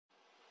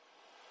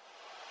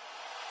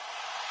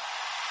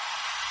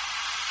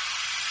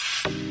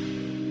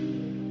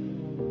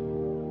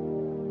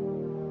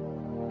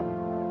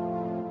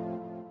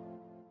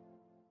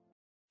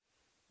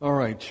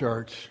right,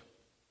 church.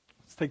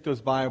 Let's take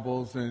those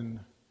Bibles and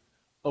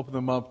open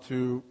them up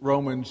to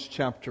Romans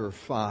chapter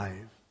 5.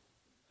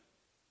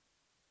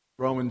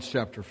 Romans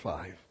chapter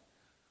 5.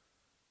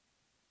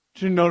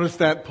 Did you notice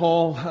that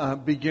Paul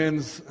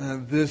begins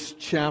this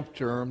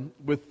chapter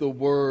with the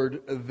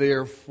word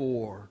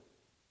therefore?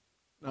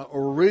 Now,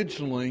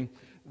 originally,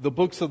 the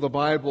books of the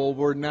Bible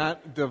were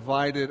not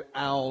divided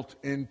out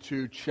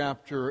into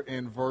chapter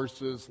and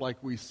verses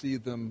like we see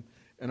them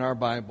in our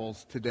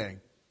Bibles today.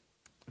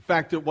 In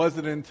fact, it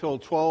wasn't until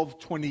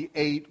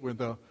 1228 when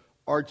the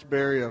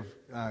Archbishop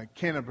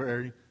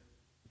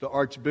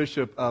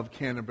of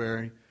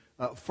Canterbury,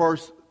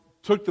 first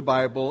took the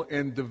Bible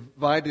and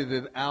divided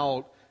it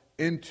out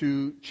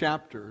into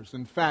chapters.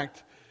 In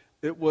fact,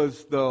 it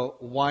was the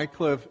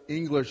Wycliffe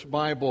English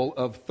Bible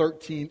of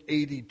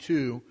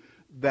 1382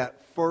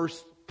 that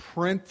first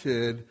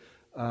printed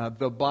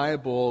the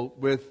Bible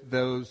with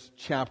those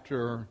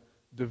chapter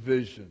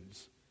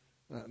divisions.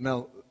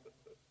 Now,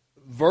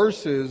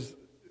 verses,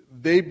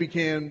 they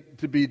began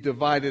to be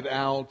divided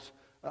out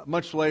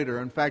much later.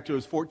 In fact, it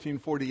was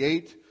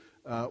 1448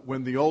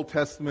 when the Old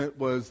Testament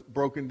was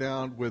broken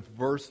down with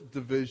verse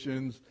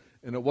divisions,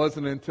 and it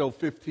wasn't until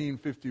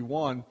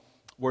 1551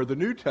 where the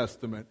New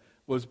Testament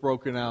was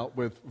broken out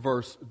with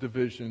verse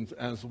divisions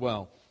as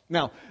well.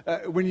 Now,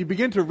 when you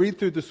begin to read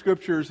through the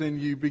Scriptures and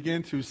you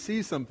begin to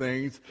see some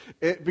things,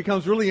 it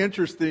becomes really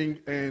interesting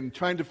in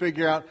trying to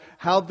figure out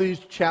how these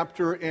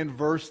chapter and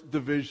verse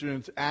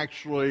divisions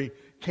actually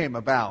came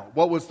about.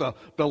 What was the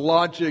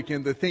logic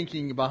and the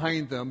thinking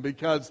behind them?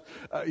 Because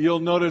you'll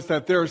notice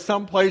that there are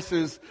some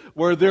places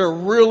where there are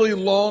really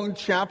long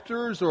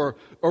chapters or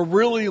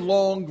really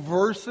long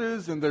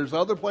verses, and there's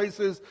other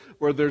places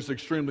where there's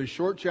extremely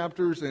short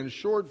chapters and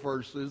short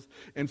verses.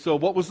 And so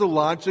what was the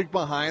logic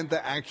behind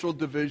the actual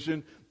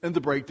division and the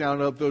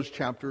breakdown of those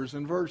chapters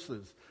and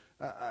verses?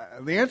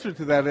 The answer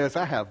to that is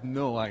I have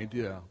no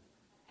idea.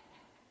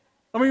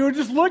 I mean, you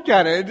just look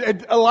at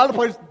it. A lot of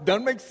places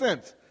doesn't make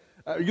sense.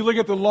 You look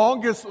at the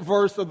longest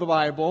verse of the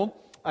Bible.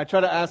 I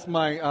try to ask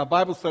my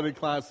Bible study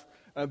class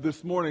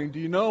this morning, do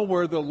you know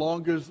where the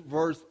longest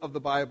verse of the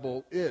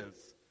Bible is?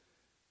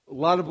 A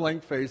lot of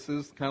blank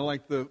faces, kind of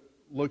like the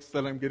looks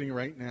that I'm getting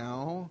right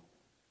now.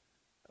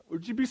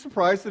 Would you be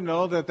surprised to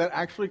know that that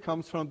actually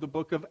comes from the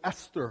book of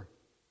Esther?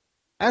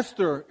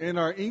 Esther, in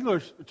our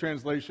English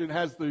translation,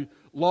 has the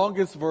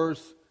longest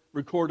verse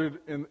recorded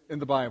in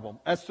the Bible.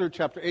 Esther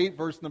chapter 8,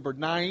 verse number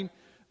 9.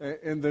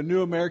 In the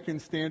New American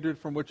Standard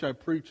from which I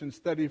preach and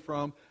study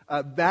from,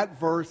 that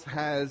verse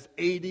has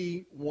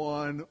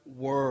 81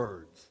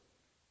 words.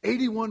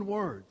 81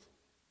 words.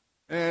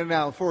 And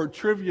now, for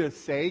trivia's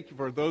sake,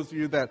 for those of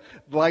you that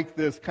like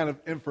this kind of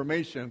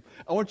information,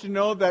 I want you to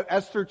know that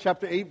Esther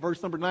chapter 8,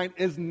 verse number 9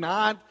 is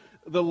not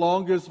the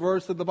longest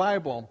verse of the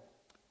Bible,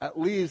 at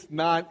least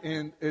not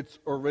in its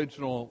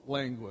original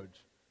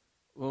language.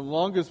 The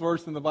longest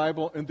verse in the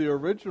Bible in the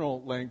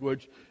original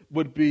language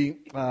would be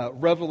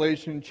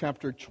Revelation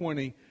chapter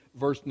 20,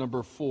 verse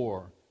number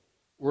 4.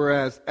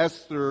 Whereas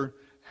Esther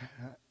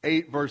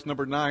 8, verse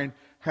number 9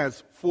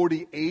 has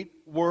 48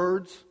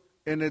 words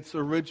in its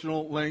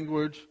original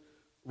language.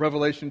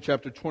 Revelation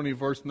chapter 20,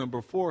 verse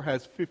number 4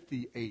 has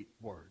 58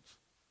 words.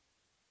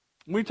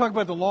 When we talk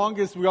about the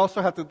longest, we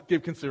also have to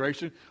give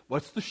consideration,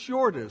 what's the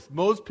shortest?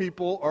 Most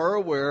people are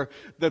aware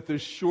that the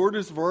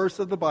shortest verse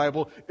of the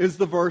Bible is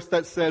the verse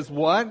that says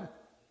what?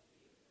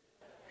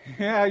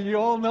 Yeah, you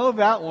all know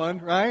that one,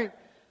 right?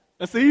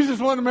 That's the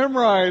easiest one to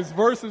memorize,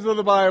 verses of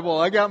the Bible.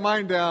 I got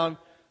mine down.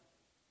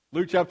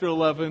 Luke chapter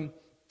 11,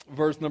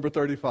 verse number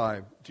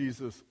 35.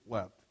 Jesus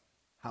wept.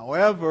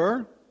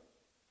 However,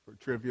 for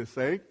trivia's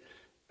sake,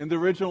 in the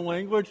original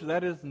language,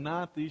 that is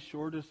not the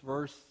shortest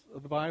verse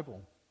of the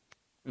Bible.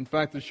 In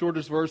fact, the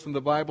shortest verse in the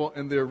Bible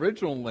in the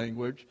original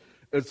language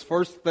is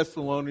 1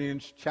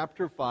 Thessalonians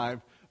chapter 5,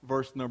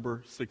 verse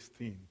number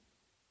 16.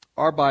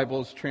 Our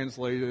Bibles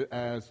translate it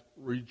as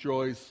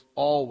rejoice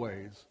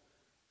always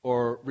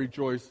or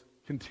rejoice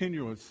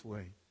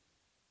continuously.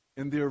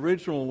 In the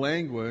original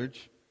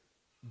language,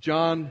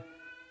 John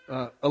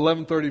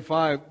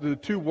 11:35, the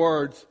two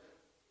words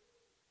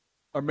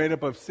are made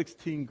up of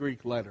 16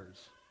 Greek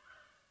letters.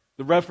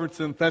 The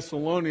reference in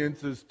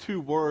Thessalonians is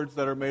two words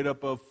that are made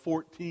up of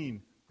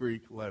 14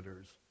 Greek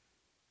letters.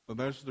 So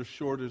that's the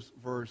shortest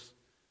verse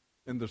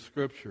in the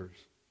Scriptures.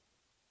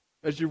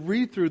 As you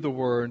read through the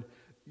Word,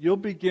 you'll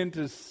begin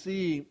to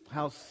see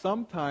how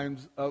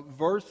sometimes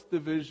verse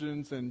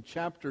divisions and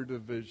chapter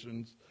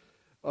divisions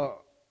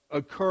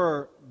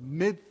occur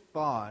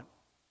mid-thought,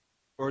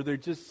 or they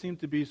just seem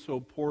to be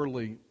so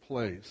poorly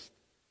placed.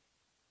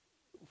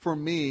 For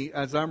me,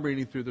 as I'm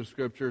reading through the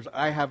Scriptures,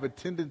 I have a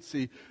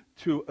tendency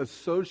to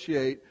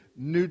associate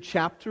new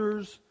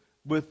chapters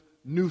with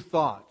new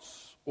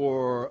thoughts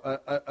or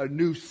a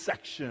new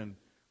section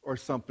or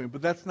something.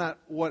 But that's not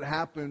what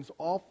happens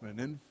often.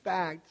 In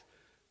fact,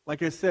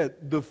 like I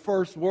said, the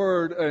first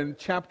word in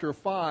chapter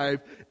 5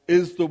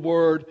 is the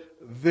word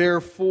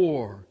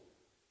therefore.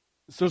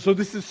 So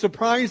this is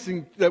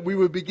surprising that we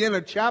would begin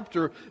a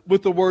chapter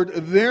with the word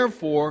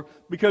therefore,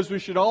 because we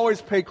should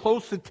always pay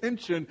close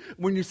attention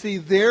when you see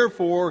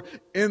therefore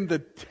in the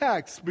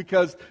text,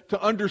 because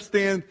to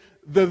understand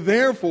the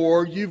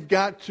therefore, you've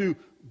got to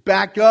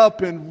back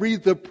up and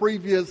read the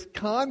previous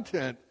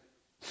content.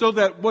 So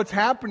that what's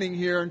happening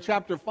here in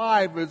chapter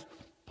 5 is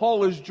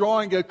Paul is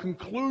drawing a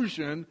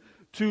conclusion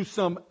to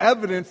some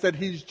evidence that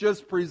he's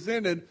just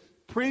presented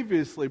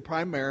previously,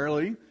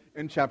 primarily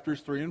in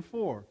chapters 3 and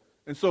 4.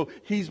 And so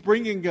he's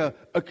bringing a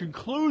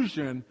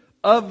conclusion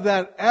of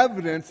that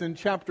evidence in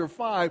chapter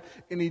 5,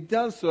 and he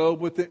does so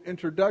with the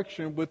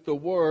introduction with the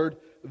word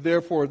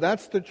therefore.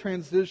 That's the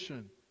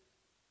transition.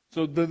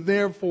 So the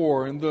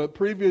therefore, in the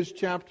previous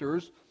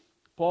chapters,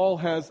 Paul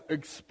has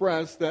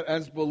expressed that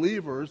as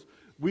believers,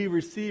 we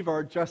receive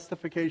our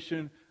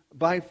justification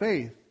by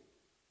faith.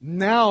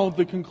 Now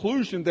the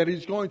conclusion that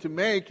he's going to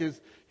make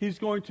is he's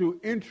going to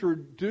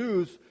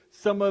introduce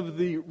some of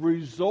the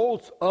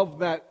results of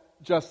that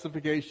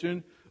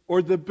justification,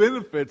 or the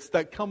benefits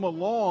that come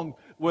along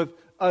with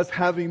us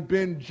having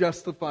been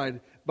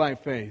justified by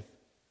faith.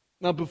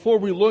 Now, before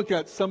we look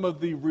at some of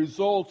the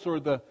results or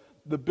the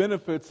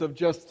benefits of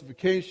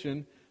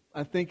justification,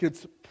 I think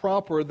it's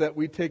proper that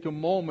we take a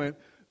moment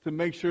to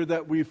make sure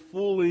that we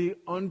fully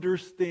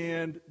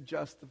understand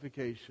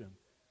justification.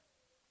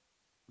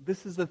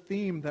 This is a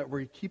theme that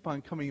we keep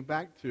on coming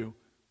back to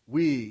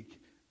week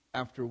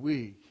after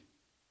week.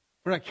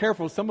 If we're not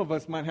careful, some of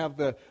us might have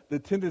the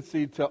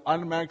tendency to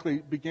automatically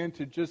begin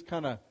to just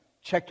kind of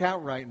check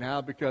out right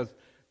now because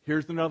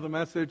here's another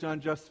message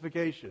on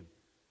justification.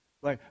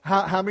 Like,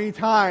 how many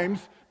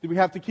times do we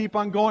have to keep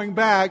on going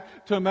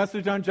back to a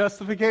message on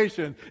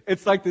justification?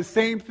 It's like the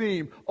same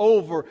theme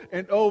over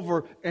and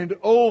over and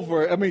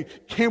over. I mean,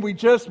 can we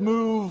just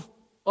move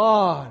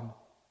on?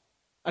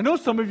 I know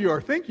some of you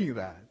are thinking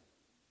that.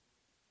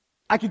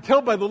 I can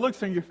tell by the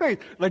looks on your face.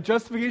 Like,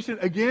 justification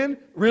again?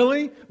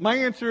 Really? My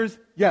answer is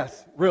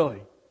yes,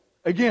 really.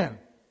 Again.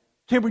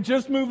 Can we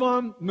just move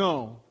on?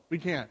 No, we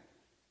can't.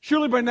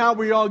 Surely by now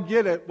we all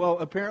get it. Well,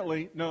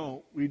 apparently,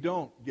 no, we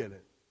don't get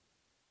it.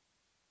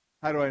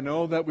 How do I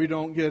know that we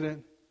don't get it?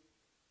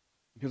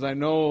 Because I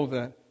know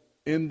that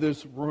in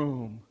this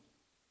room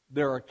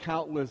there are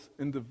countless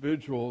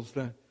individuals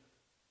that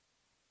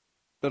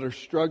are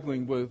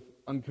struggling with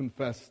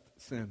unconfessed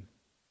sin.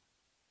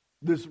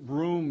 This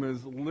room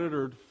is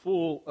littered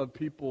full of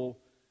people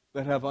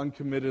that have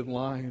uncommitted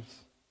lives,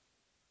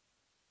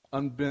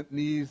 unbent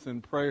knees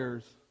and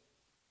prayers,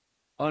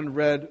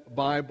 unread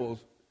Bibles.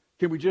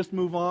 Can we just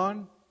move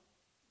on?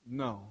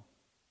 No,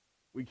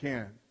 we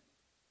can't.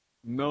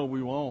 No,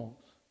 we won't.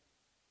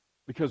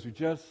 Because we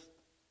just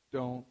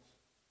don't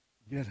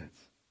get it.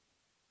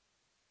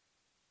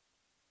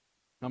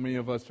 How many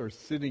of us are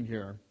sitting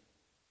here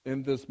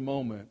in this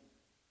moment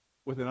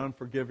with an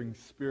unforgiving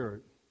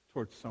spirit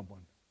towards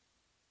someone?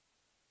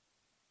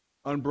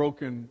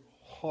 Unbroken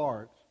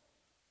heart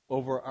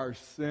over our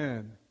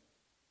sin,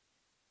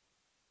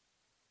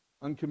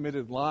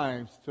 uncommitted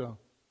lives to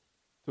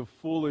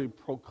fully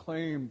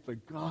proclaim the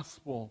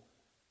gospel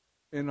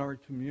in our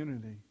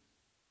community.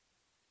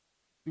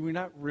 Do we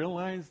not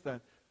realize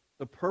that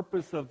the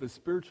purpose of the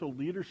spiritual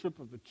leadership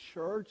of the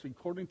church,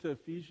 according to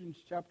Ephesians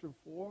chapter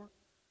 4,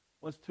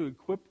 was to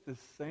equip the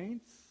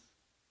saints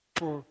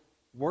for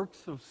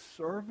works of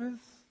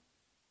service?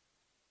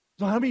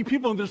 So how many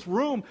people in this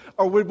room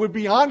would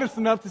be honest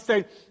enough to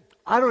say,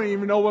 I don't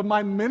even know what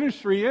my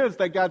ministry is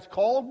that God's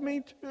called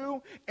me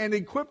to and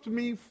equipped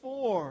me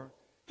for?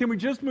 Can we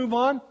just move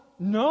on?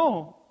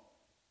 No,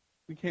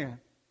 we can't.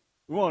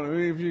 We won't. I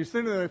mean, if you're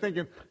sitting there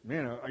thinking,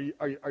 man,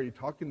 are you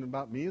talking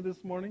about me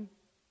this morning?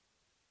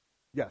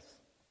 Yes,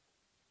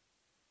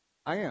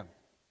 I am.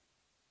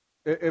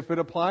 If it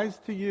applies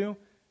to you,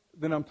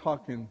 then I'm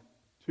talking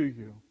to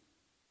you.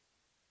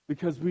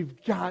 Because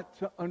we've got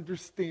to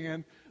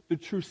understand the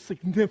true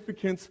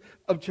significance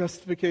of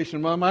justification.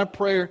 My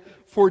prayer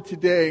for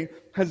today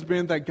has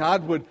been that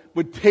God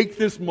would take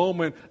this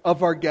moment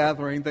of our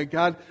gathering, that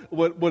God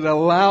would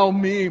allow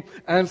me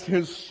as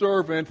His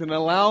servant and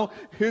allow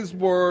His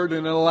Word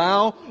and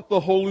allow the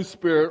Holy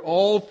Spirit,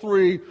 all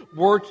three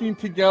working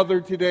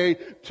together today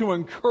to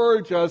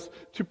encourage us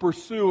to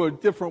pursue a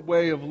different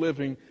way of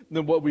living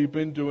than what we've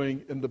been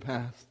doing in the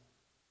past.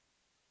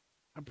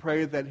 I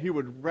pray that He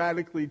would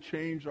radically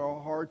change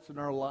our hearts and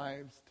our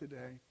lives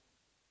today.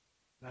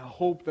 And I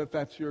hope that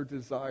that's your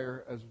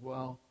desire as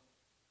well.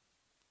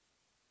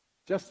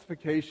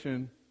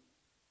 Justification.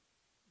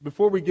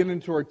 Before we get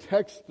into our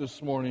text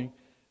this morning,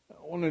 I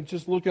want to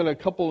just look at a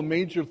couple of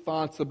major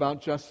thoughts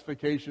about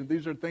justification.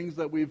 These are things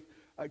that we've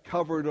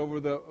covered over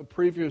the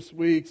previous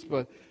weeks,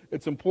 but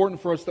it's important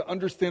for us to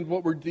understand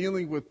what we're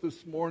dealing with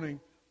this morning.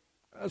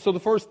 So the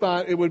first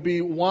thought, it would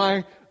be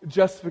why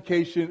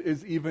justification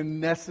is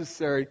even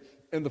necessary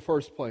in the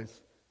first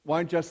place.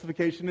 Why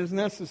justification is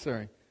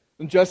necessary.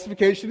 And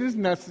justification is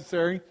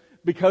necessary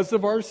because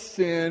of our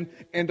sin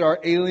and our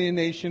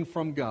alienation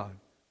from God.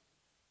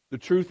 The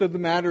truth of the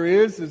matter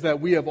is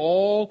that we have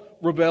all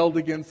rebelled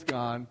against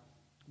God.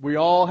 We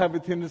all have a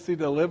tendency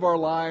to live our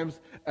lives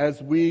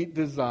as we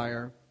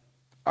desire.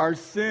 Our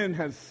sin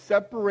has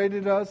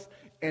separated us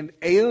and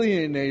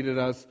alienated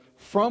us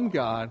from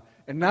God.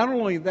 And not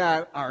only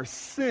that, our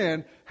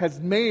sin has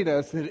made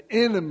us an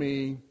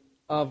enemy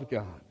of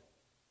God.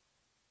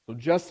 So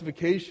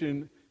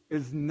justification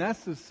is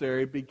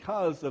necessary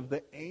because of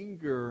the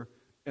anger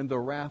and the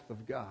wrath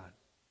of God.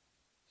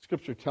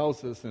 Scripture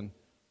tells us in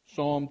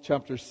Psalm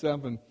chapter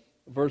 7,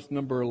 verse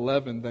number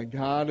 11, that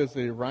God is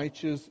a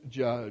righteous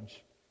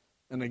judge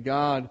and a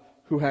God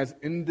who has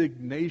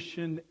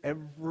indignation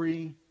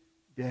every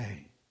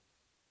day.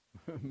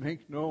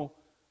 Make no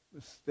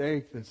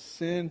mistake that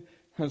sin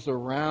has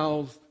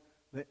aroused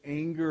the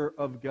anger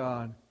of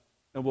God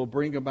and will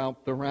bring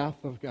about the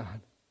wrath of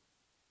God.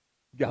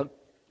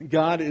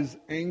 God is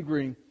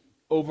angry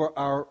over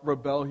our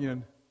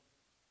rebellion.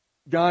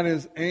 God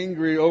is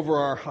angry over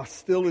our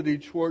hostility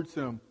towards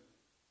Him.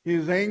 He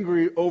is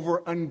angry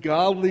over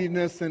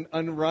ungodliness and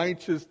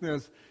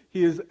unrighteousness.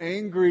 He is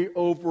angry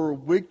over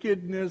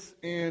wickedness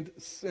and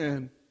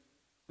sin.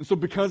 And so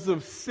because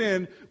of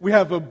sin, we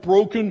have a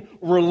broken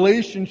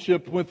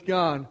relationship with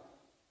God.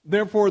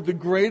 Therefore, the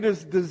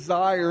greatest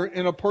desire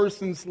in a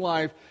person's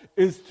life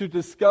is to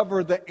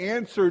discover the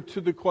answer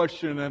to the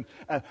question, and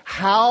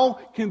how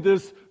can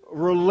this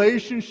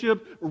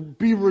relationship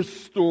be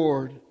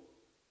restored?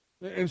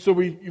 And so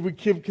we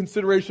give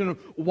consideration of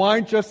why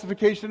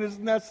justification is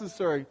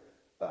necessary.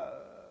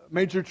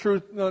 Major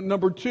truth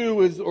number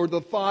 2 is, or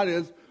the thought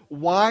is,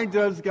 why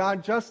does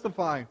God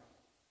justify?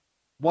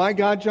 Why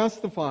God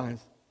justifies?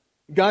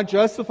 God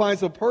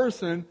justifies a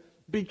person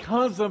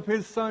because of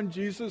His Son,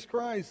 Jesus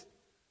Christ.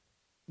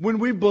 When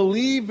we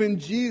believe in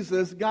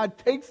Jesus, God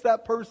takes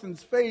that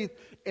person's faith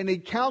and He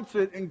counts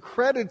it and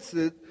credits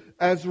it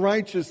as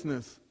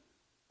righteousness.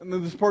 And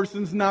this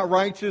person's not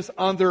righteous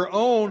on their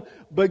own,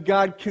 but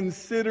God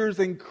considers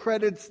and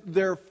credits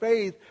their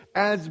faith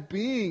as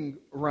being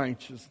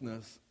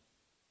righteousness.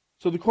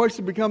 So the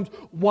question becomes,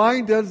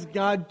 why does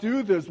God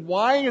do this?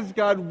 Why is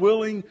God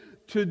willing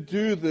to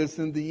do this?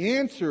 And the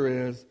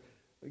answer is,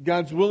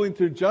 God's willing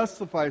to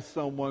justify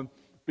someone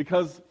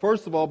because,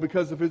 first of all,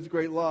 because of His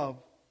great love.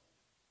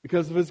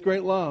 Because of His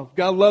great love.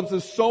 God loves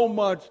us so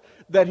much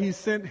that He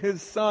sent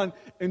His Son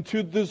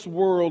into this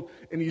world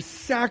and He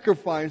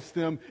sacrificed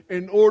Him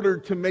in order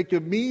to make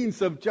a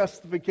means of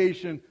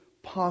justification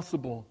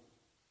possible.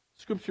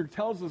 Scripture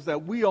tells us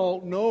that. We all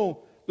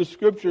know the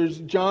Scriptures.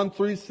 John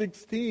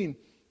 3:16.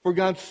 For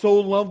God so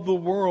loved the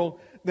world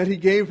that He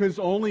gave His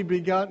only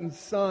begotten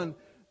Son,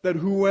 that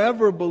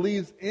whoever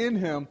believes in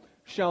Him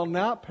shall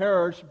not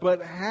perish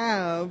but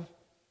have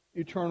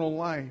eternal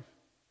life.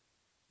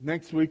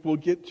 Next week we'll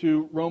get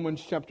to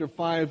Romans chapter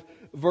 5,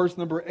 verse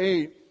number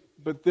 8.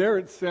 But there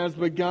it says,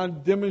 but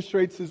God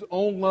demonstrates His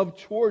own love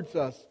towards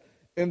us,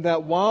 in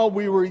that while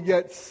we were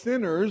yet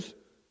sinners,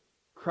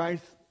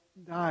 Christ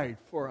died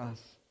for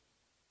us.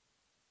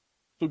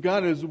 So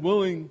God is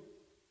willing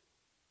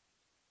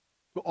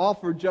to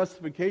offer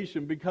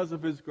justification because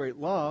of His great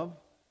love.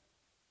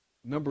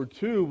 Number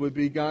 2 would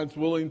be God's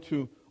willing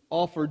to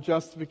offer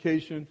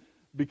justification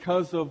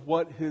because of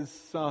what His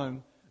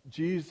Son,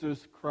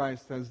 Jesus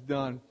Christ, has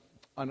done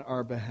on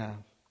our behalf.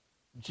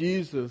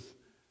 Jesus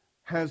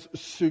has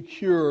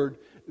secured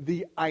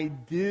the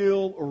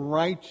ideal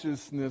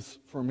righteousness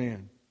for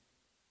man.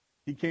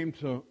 He came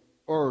to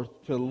earth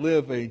to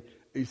live a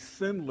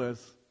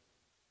sinless,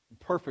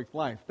 perfect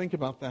life. Think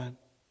about that.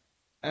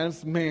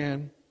 As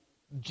man,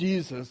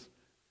 Jesus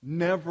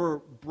never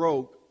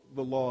broke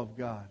the law of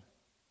God.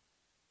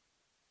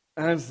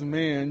 As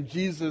man,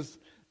 Jesus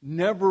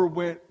never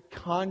went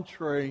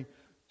contrary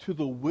to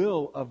the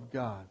will of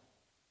God.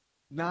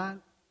 Not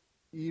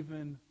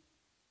even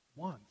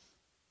once.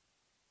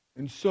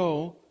 And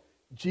so,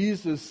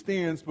 Jesus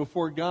stands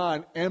before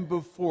God and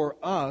before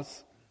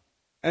us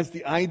as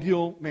the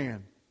ideal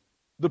man,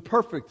 the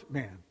perfect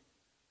man,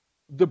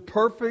 the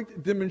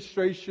perfect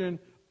demonstration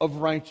of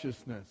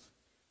righteousness.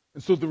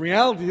 And so the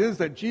reality is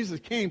that Jesus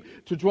came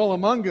to dwell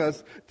among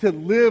us, to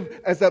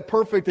live as that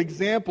perfect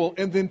example,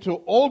 and then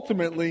to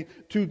ultimately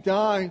to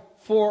die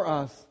for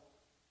us.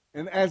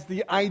 And as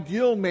the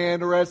ideal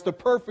man, or as the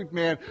perfect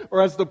man,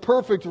 or as the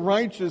perfect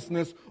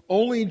righteousness,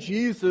 only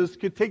Jesus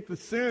could take the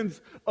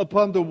sins of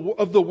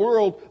the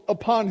world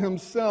upon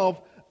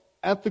Himself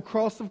at the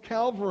cross of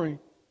Calvary.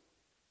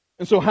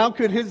 And so how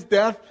could His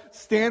death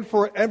stand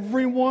for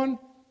everyone?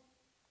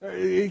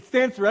 It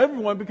stands for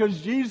everyone because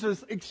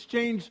Jesus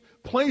exchanged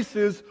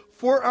places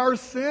for our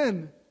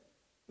sin.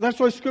 That's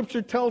why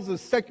Scripture tells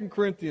us, 2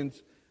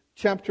 Corinthians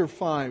chapter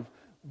 5,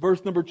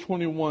 verse number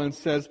 21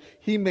 says,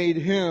 He made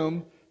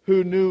Him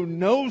who knew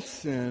no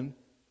sin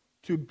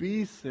to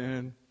be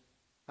sin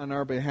on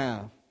our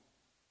behalf,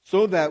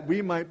 so that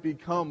we might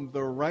become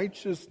the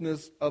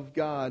righteousness of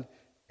God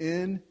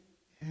in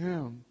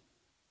Him.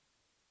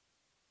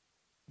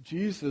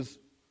 Jesus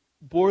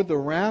bore the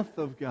wrath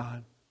of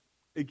God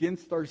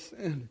against our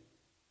sin.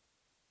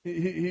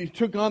 He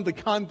took on the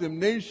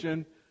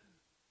condemnation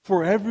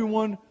for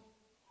everyone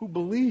who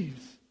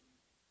believes.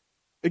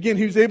 Again,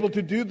 he was able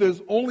to do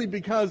this only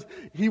because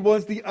he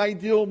was the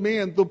ideal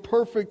man, the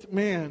perfect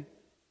man.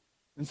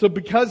 And so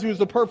because he was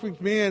the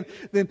perfect man,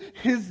 then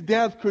his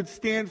death could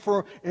stand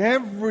for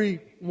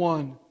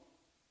everyone.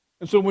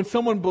 And so when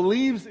someone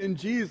believes in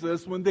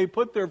Jesus, when they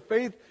put their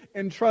faith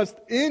and trust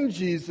in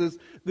Jesus,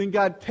 then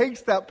God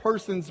takes that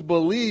person's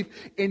belief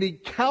and He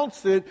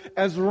counts it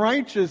as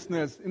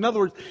righteousness. In other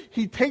words,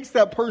 He takes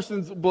that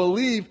person's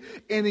belief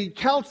and He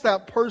counts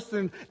that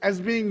person as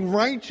being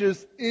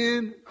righteous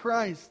in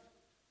Christ.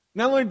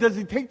 Not only does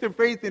He take their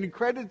faith and He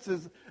credits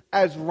it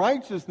as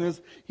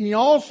righteousness, He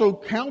also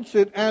counts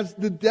it as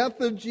the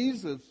death of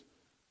Jesus.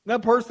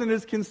 That person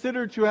is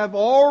considered to have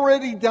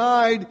already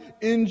died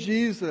in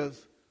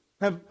Jesus,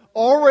 have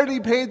already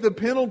paid the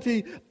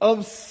penalty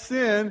of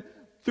sin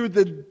through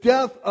the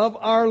death of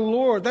our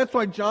Lord. That's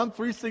why John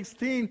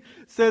 3:16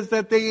 says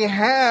that they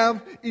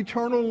have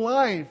eternal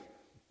life.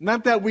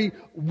 Not that we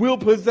will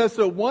possess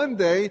it one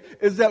day,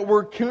 is that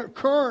we're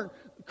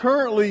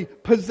currently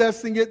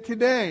possessing it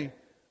today.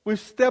 We've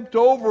stepped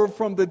over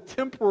from the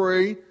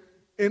temporary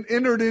and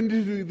entered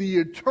into the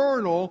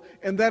eternal,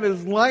 and that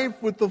is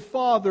life with the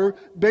Father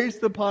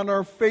based upon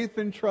our faith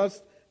and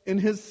trust in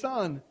His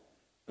Son.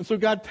 And so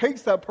God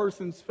takes that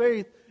person's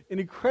faith and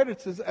He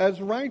credits it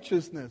as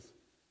righteousness.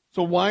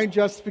 So why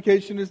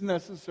justification is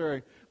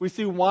necessary? We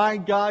see why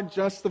God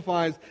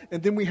justifies,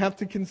 and then we have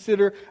to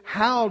consider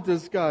how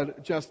does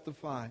God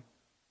justify?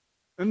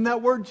 And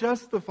that word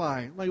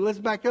justify, let's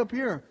back up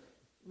here.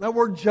 That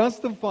word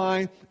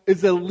justify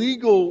is a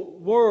legal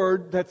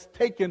word that's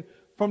taken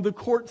from the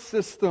court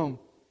system.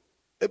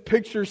 It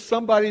pictures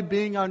somebody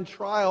being on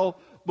trial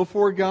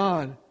before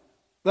God.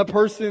 That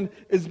person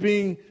is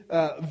being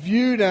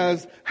viewed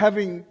as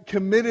having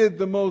committed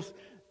the most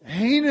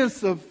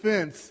heinous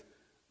offense,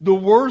 the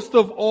worst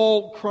of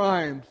all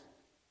crimes.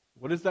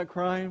 What is that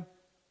crime?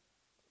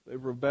 They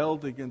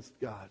rebelled against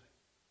God.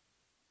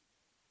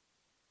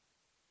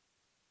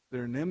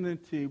 They're in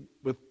enmity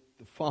with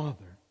the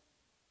Father.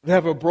 They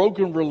have a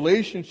broken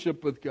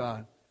relationship with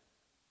God.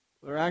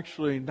 They're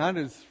actually not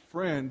His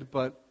friend,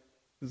 but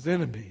His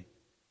enemy.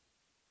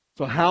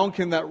 So how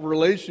can that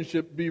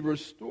relationship be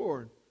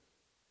restored?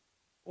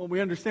 Well,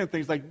 we understand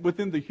things like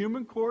within the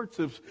human courts,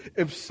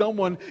 if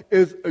someone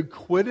is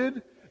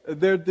acquitted,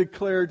 they're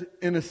declared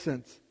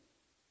innocent.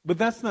 But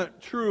that's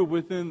not true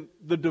within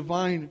the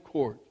divine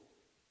court.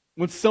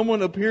 When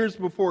someone appears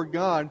before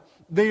God,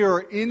 they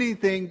are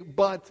anything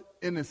but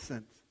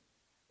innocent.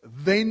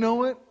 They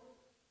know it.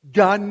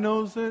 God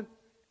knows it.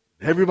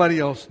 Everybody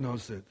else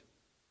knows it.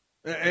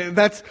 And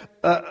that's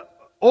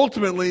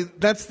ultimately,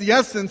 that's the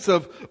essence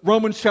of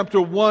Romans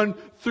chapter 1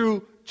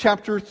 through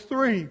chapter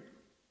 3.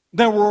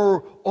 That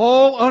we're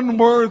all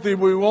unworthy.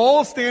 We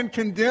all stand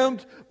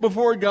condemned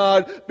before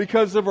God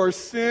because of our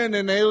sin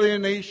and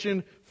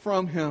alienation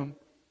from Him.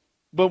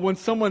 But when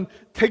someone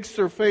takes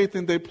their faith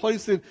and they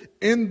place it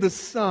in the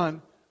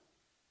Son,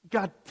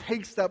 God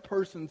takes that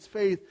person's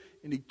faith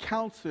and He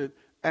counts it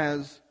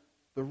as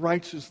the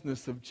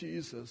righteousness of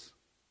Jesus.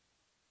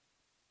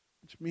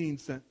 Which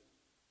means that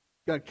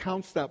God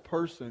counts that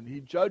person. He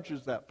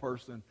judges that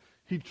person.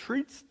 He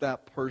treats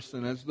that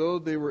person as though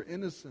they were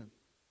innocent.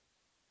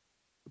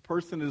 The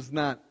person is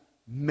not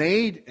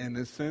made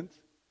innocent.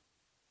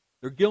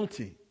 They're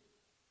guilty.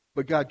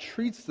 But God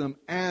treats them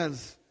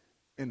as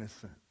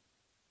innocent.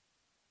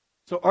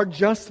 So our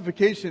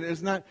justification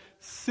is not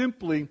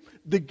simply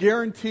the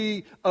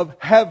guarantee of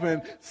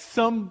heaven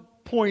some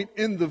point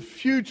in the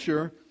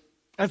future,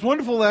 as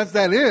wonderful as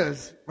that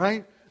is,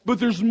 right? But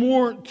there's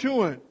more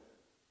to it.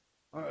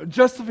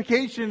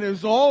 Justification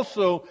is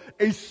also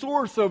a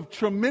source of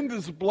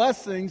tremendous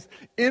blessings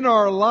in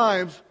our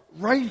lives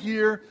right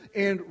here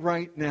and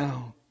right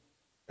now.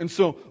 And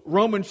so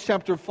Romans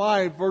chapter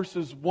 5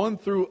 verses 1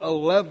 through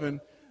 11,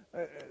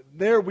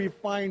 there we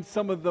find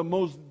some of the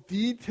most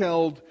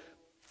detailed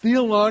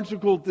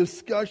theological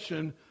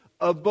discussion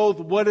of both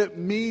what it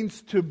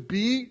means to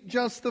be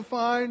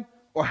justified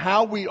or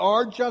how we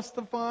are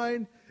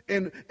justified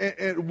and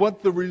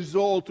what the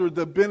result or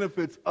the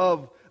benefits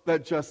of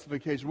that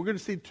justification. We're going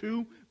to see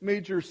two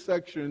major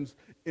sections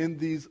in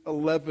these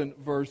 11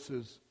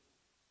 verses.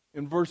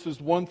 In verses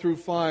 1 through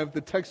 5,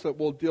 the text that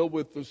we'll deal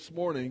with this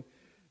morning,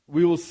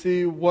 we will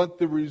see what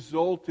the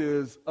result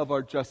is of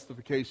our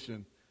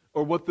justification,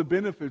 or what the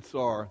benefits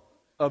are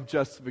of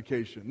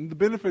justification. And the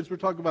benefits we're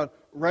talking about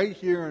right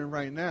here and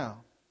right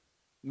now.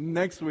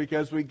 Next week,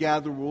 as we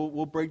gather,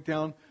 we'll break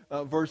down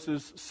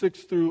verses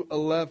 6 through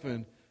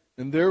 11,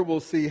 and there we'll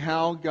see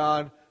how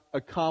God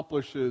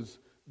accomplishes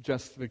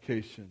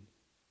justification.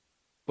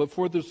 But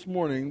for this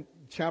morning,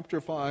 chapter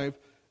 5,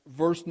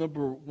 verse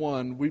number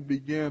 1, we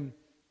begin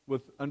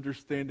with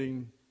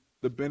understanding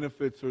the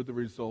benefits or the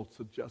results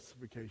of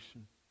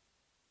justification.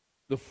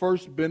 The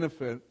first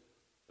benefit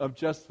of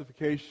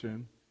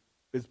justification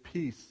is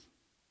peace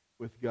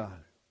with God.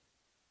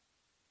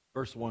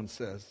 Verse 1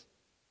 says,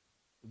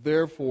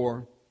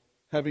 "Therefore,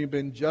 having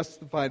been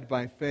justified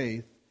by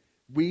faith,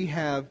 we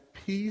have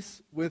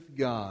peace with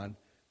God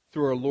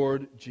through our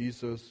Lord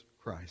Jesus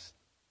Christ."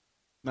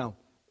 Now,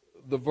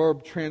 the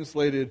verb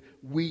translated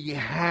 "we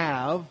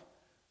have"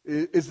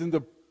 is in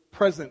the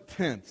present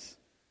tense.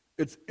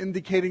 It's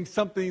indicating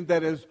something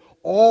that is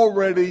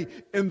already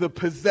in the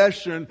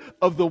possession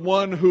of the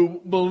one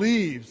who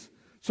believes.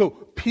 So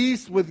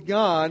peace with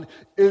God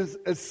is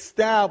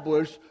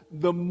established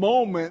the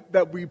moment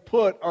that we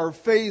put our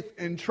faith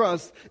and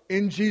trust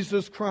in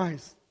Jesus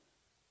Christ.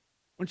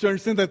 I want you to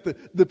understand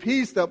that the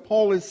peace that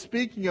Paul is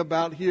speaking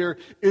about here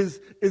is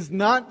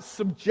not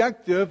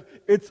subjective,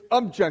 it's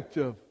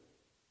objective.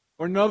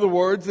 Or in other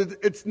words,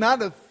 it's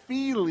not a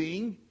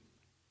feeling,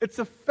 it's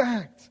a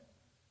fact.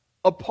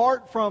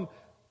 Apart from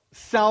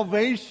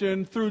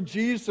salvation through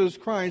Jesus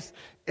Christ,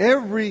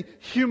 every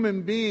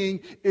human being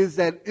is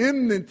at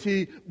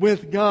enmity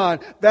with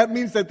God. That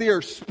means that they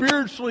are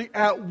spiritually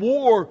at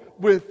war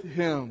with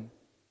Him.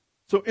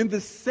 So in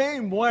the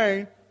same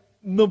way,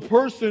 the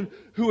person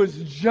who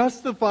is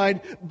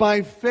justified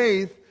by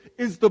faith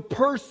is the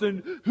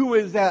person who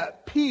is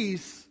at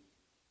peace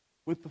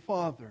with the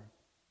Father.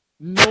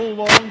 No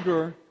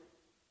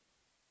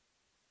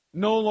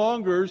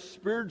longer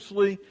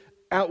spiritually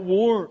at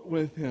war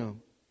with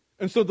Him.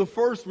 And so the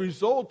first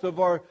result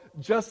of our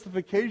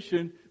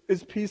justification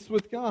is peace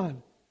with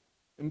God.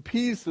 And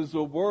peace is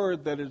a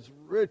word that is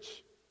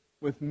rich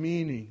with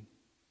meaning.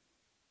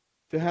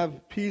 To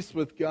have peace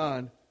with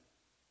God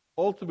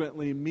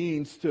ultimately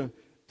means to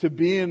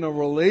be in a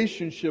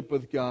relationship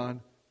with God,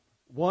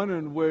 one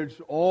in which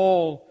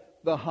all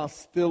the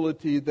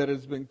hostility that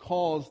has been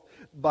caused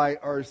by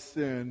our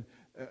sin,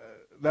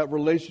 that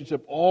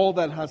relationship, all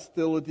that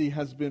hostility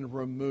has been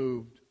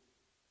removed.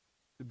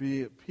 To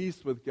be at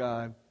peace with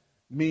God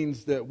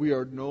means that we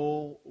are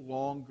no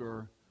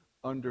longer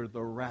under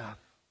the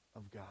wrath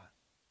of God.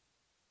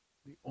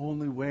 The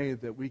only way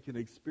that we can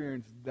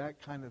experience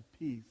that kind of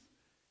peace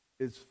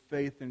is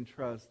faith and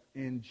trust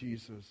in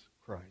Jesus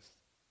Christ.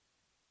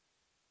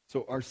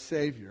 So our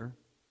Savior,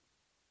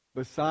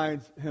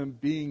 besides Him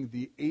being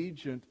the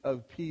agent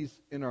of peace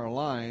in our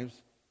lives,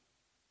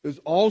 is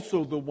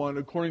also the one,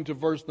 according to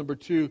verse number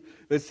 2,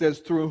 that says,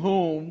 through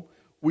whom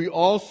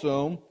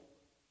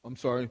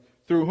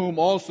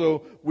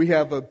also we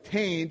have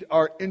obtained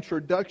our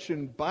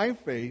introduction by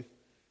faith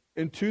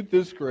into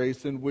this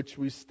grace in which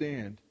we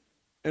stand.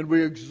 And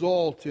we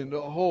exalt in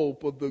the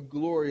hope of the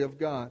glory of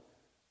God.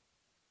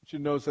 You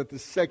should notice that the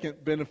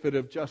second benefit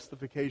of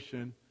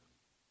justification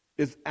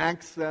is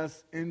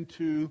access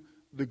into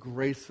the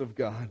grace of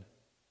God.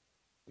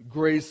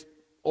 Grace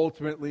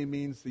ultimately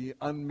means the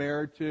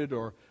unmerited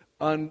or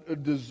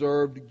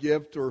undeserved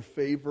gift or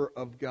favor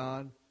of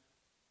God.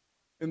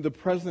 In the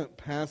present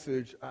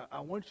passage, I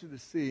want you to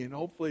see, and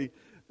hopefully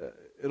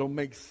it'll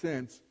make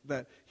sense,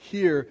 that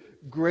here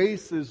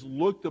grace is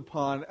looked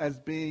upon as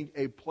being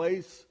a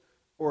place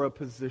or a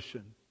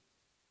position.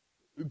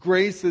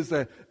 Grace is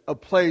a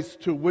place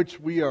to which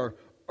we are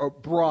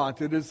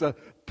brought. It is a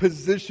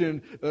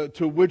position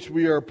to which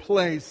we are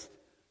placed.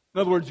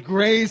 In other words,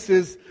 grace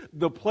is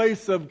the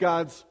place of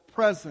God's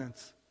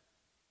presence.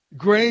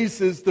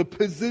 Grace is the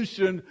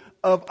position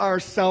of our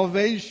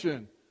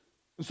salvation.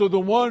 And so the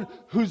one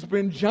who's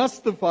been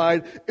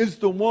justified is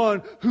the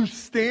one who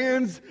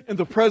stands in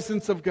the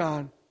presence of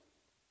God,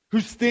 who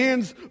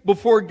stands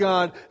before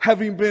God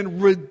having been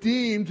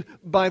redeemed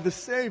by the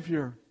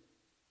Savior.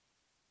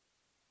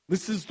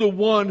 This is the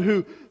one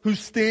who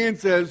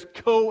stands as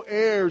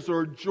co-heirs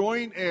or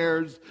joint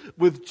heirs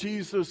with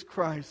Jesus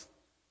Christ.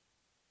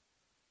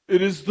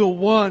 It is the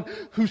one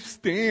who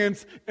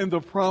stands in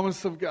the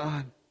promise of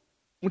God.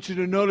 I want you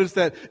to notice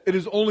that it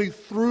is only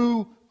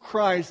through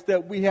Christ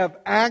that we have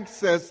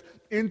access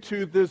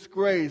into this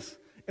grace.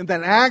 And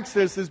that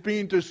access is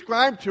being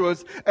described to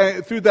us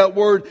through that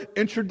word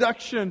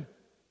introduction.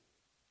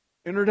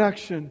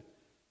 Introduction.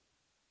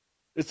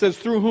 It says,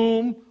 through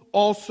whom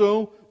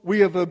also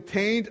we have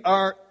obtained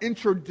our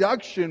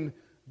introduction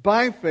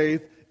by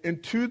faith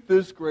into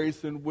this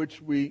grace in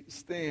which we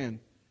stand.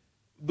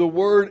 The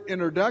word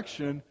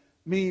introduction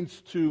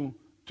means to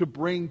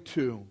bring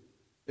to.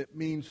 It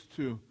means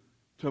to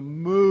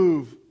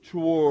move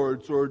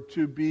towards or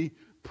to be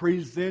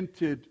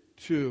presented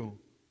to.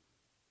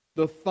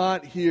 The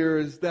thought here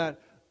is that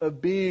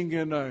of being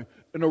in a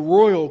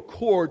royal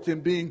court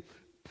and being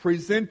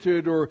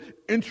presented or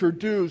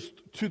introduced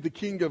to the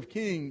King of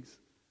Kings.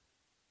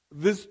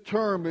 This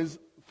term is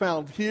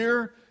found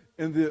here,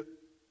 and the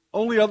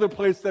only other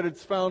place that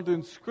it's found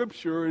in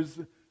Scripture is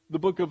the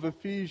book of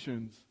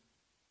Ephesians.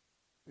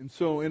 And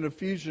so in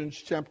Ephesians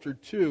chapter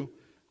 2,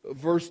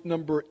 verse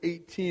number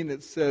 18,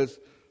 it says,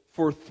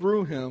 for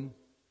through Him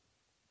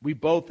we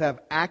both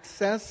have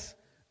access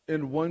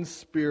in one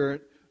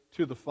Spirit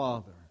to the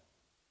Father.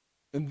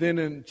 And then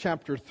in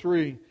chapter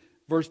 3,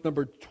 verse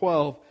number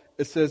 12,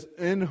 it says,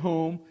 in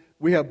whom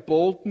we have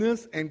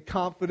boldness and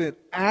confident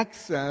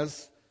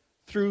access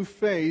through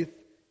faith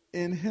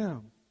in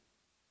Him.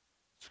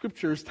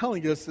 Scripture is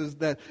telling us is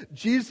that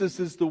Jesus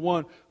is the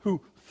one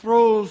who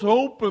throws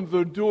open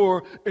the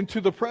door into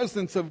the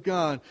presence of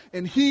God.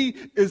 And He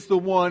is the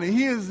one,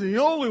 He is the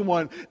only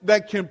one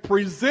that can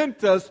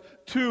present us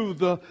to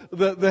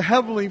the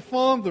Heavenly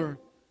Father.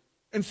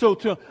 And so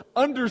to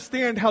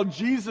understand how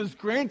Jesus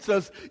grants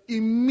us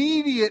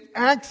immediate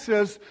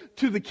access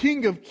to the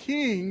King of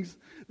Kings,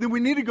 then we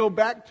need to go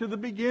back to the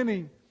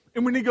beginning.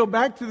 And we need to go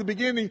back to the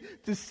beginning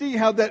to see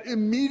how that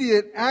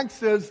immediate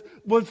access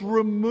was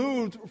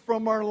removed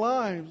from our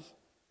lives.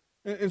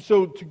 And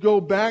so to go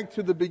back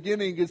to the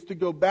beginning is to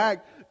go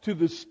back to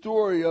the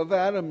story of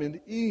Adam and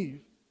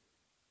Eve.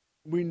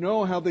 We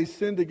know how they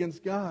sinned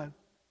against God.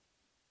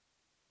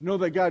 We know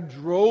that God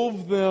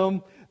drove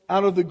them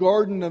out of the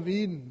Garden of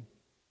Eden,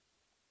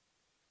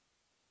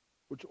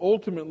 which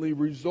ultimately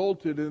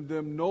resulted in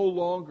them no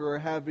longer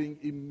having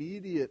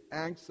immediate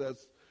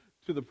access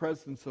to the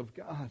presence of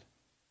God.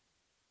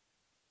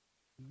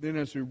 Then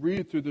as we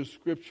read through the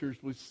Scriptures,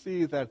 we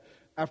see that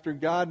after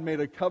God made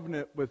a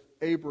covenant with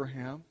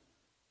Abraham,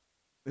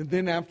 and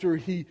then after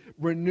He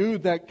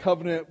renewed that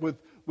covenant with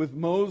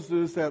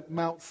Moses at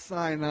Mount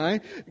Sinai,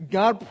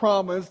 God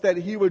promised that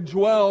He would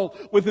dwell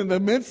within the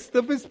midst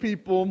of His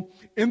people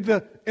in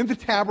the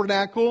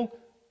tabernacle.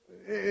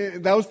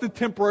 That was the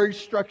temporary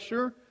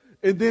structure.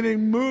 And then He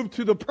moved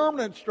to the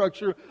permanent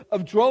structure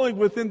of dwelling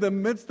within the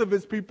midst of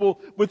His people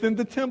within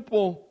the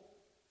temple.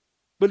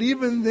 But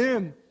even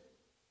then,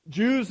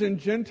 Jews and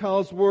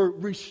Gentiles were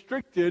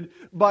restricted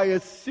by a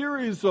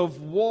series of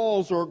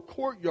walls or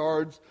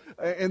courtyards,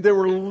 and they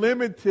were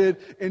limited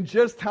in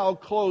just how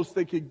close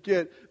they could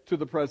get to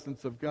the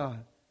presence of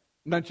God.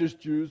 Not just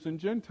Jews and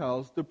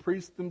Gentiles, the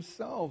priests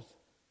themselves.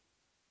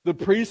 The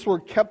priests were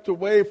kept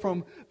away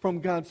from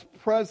God's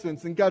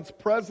presence, and God's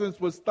presence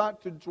was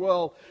thought to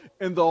dwell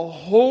in the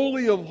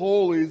Holy of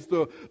Holies,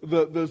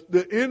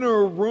 the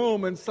inner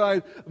room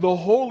inside the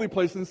holy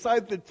place,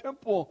 inside the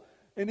temple.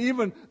 And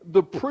even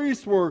the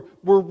priests were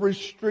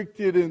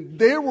restricted, and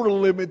they were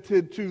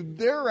limited to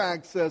their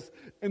access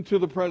into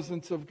the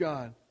presence of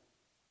God.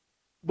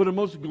 But a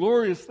most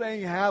glorious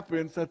thing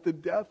happens at the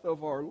death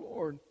of our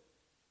Lord.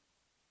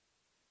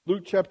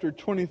 Luke chapter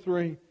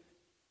 23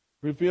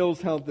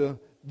 reveals how the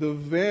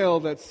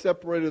veil that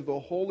separated the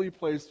holy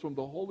place from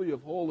the Holy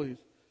of Holies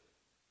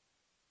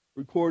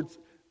records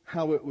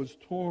how it was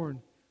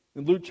torn.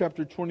 In Luke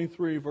chapter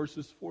 23,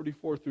 verses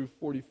 44 through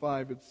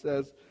 45, it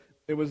says,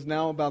 "It was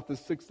now about the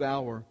 6th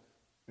hour,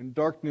 and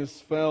darkness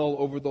fell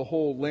over the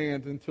whole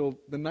land until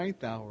the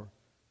 9th hour,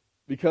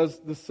 because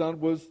the sun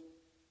was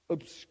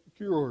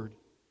obscured."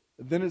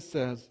 And then it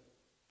says,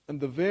 "And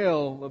the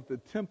veil of the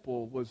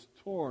temple was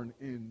torn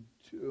in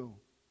two."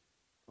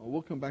 Well,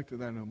 we'll come back to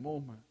that in a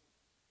moment.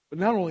 But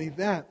not only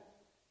that,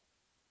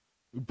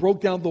 we broke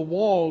down the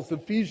walls.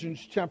 Ephesians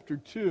chapter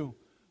 2,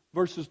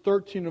 verses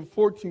 13 and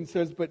 14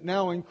 says, "But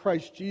now in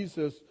Christ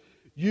Jesus,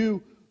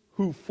 you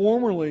who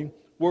formerly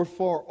were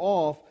far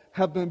off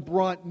have been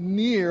brought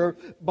near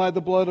by the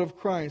blood of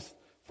Christ.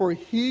 For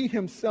He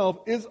Himself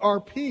is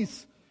our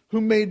peace, who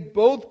made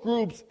both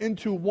groups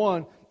into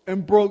one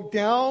and broke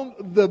down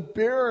the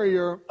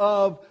barrier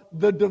of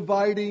the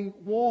dividing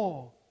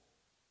wall."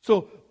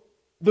 So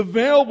the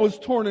veil was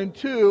torn in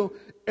two,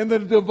 and the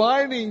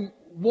dividing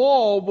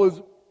wall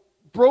was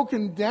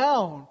broken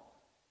down,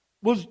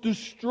 was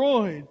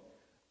destroyed.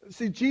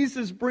 See,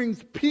 Jesus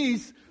brings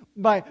peace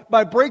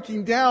by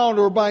breaking down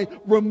or by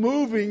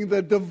removing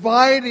the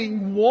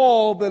dividing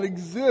wall that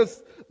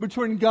exists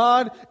between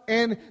God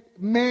and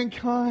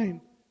mankind.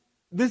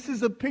 This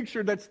is a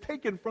picture that's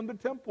taken from the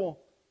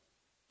temple.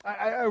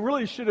 I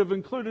really should have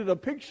included a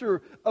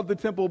picture of the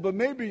temple, but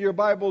maybe your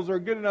Bibles are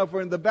good enough,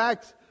 or in the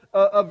backs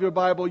of your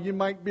Bible, you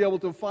might be able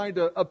to find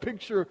a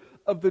picture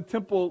of the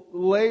temple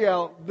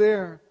layout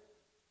there.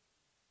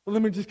 Well,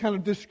 let me just kind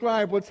of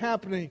describe what's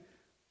happening.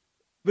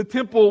 The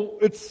temple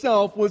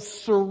itself was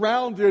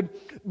surrounded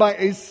by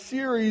a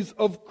series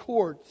of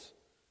courts.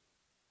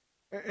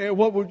 And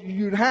what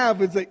you'd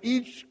have is that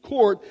each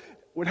court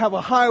would have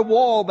a high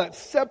wall that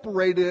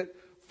separated it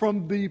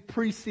from the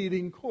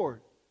preceding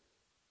court.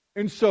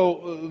 And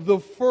so the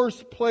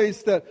first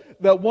place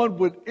that one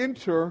would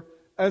enter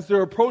as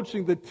they're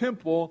approaching the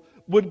temple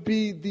would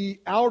be the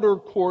outer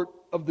court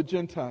of the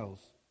Gentiles.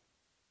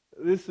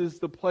 This is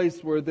the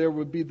place where there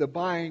would be the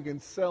buying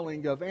and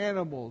selling of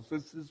animals.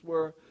 This is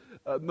where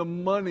the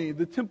money,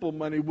 the temple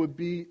money, would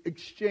be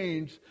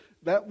exchanged.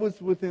 That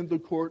was within the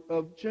court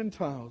of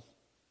Gentiles.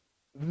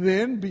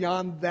 Then,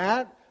 beyond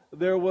that,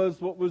 there was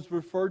what was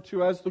referred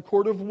to as the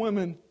court of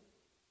women.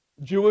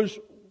 Jewish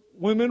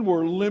women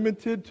were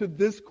limited to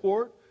this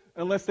court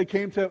unless they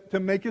came to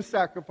make a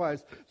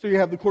sacrifice. So you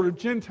have the court of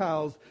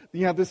Gentiles, then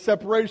you have the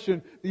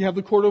separation, then you have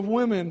the court of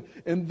women,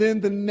 and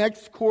then the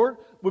next court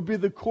would be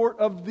the court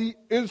of the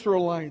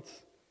Israelites.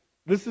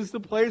 This is the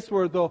place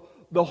where the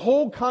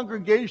whole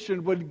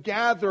congregation would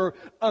gather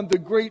on the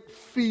great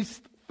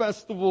feast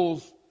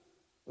festivals.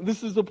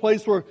 This is the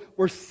place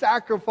where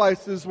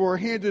sacrifices were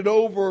handed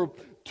over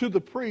to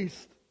the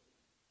priest.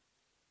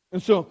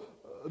 And so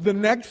the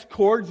next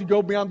court, as you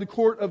go beyond the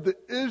court of the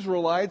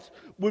Israelites,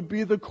 would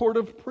be the court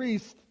of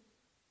priests.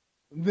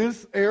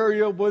 This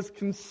area was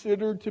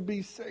considered to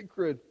be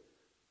sacred.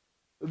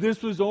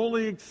 This was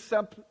only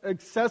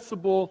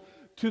accessible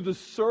to the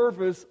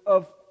service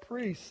of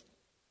priests.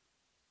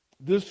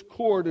 This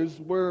court is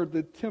where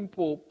the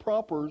temple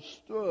proper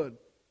stood.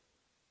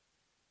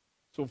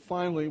 So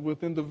finally,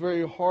 within the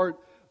very heart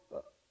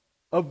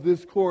of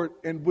this court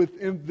and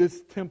within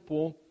this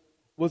temple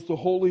was the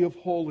Holy of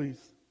Holies.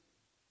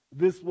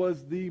 This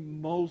was the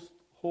most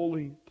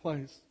holy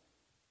place.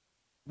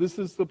 This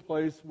is the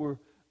place where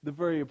the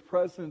very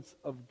presence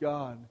of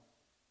God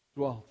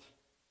dwelt.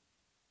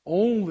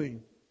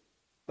 Only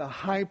the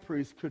high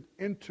priest could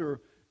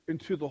enter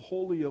into the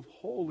Holy of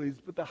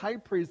Holies, but the high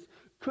priest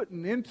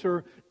couldn't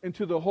enter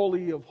into the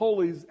Holy of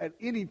Holies at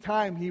any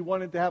time he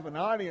wanted to have an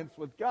audience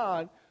with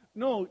God.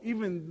 No,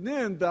 even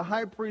then the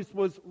high priest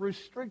was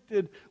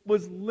restricted,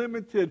 was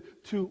limited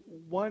to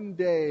one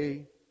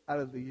day out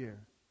of the year.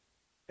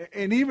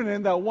 And even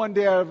in that one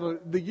day out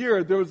of the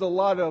year, there was a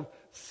lot of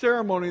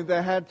ceremony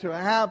that had to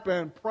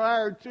happen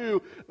prior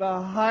to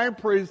the high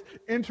priest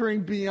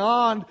entering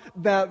beyond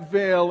that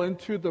veil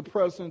into the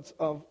presence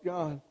of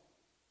God.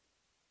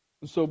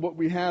 And so what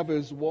we have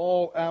is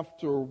wall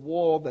after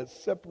wall that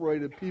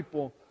separated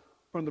people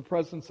from the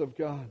presence of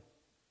God.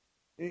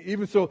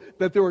 Even so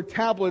that there were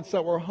tablets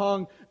that were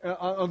hung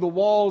on the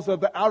walls of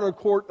the outer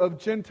court of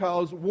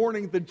Gentiles,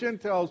 warning the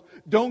Gentiles,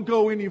 don't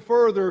go any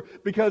further,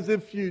 because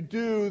if you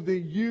do,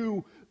 then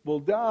you will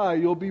die.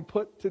 You'll be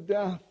put to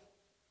death.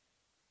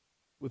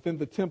 Within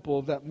the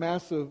temple, that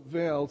massive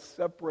veil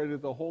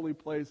separated the holy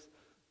place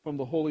from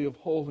the Holy of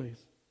Holies.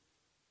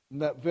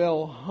 And that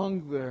veil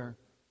hung there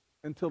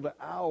until the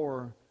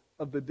hour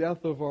of the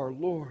death of our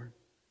Lord,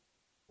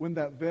 when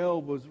that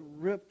veil was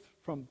ripped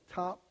from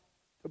top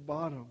to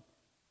bottom.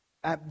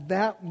 At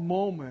that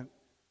moment,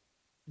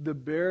 the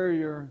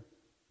barrier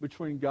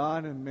between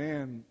God and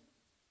man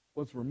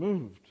was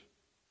removed.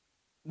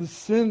 The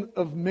sin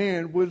of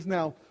man was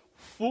now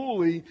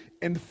fully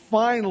and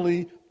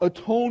finally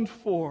atoned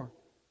for.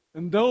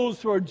 And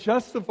those who are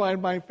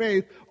justified by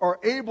faith are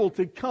able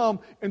to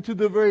come into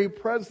the very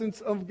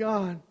presence of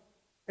God.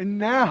 And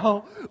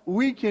now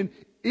we can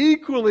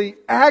equally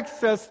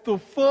access the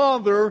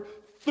Father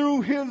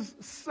through His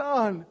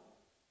Son.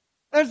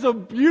 That's a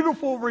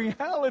beautiful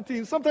reality.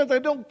 And sometimes I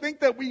don't think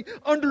that we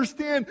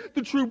understand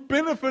the true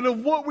benefit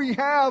of what we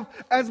have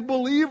as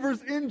believers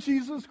in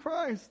Jesus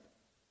Christ.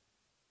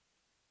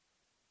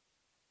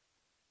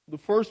 The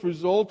first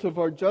result of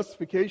our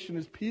justification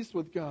is peace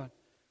with God.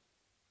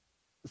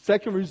 The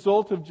second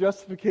result of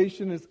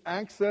justification is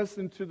access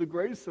into the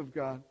grace of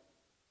God.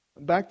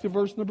 Back to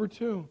verse number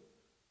 2.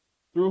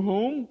 Through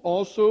whom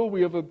also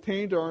we have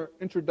obtained our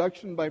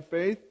introduction by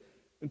faith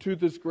into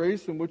this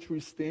grace in which we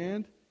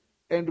stand,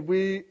 and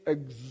we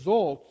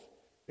exult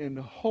in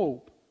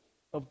hope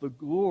of the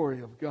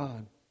glory of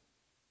God.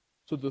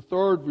 So the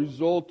third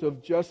result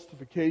of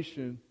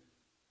justification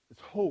is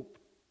hope.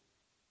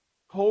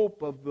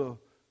 Hope of the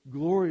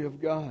glory of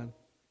God.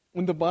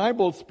 When the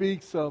Bible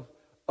speaks of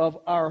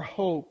our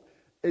hope,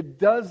 it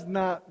does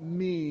not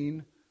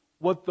mean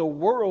what the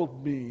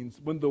world means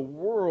when the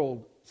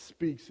world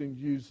speaks and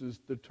uses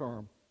the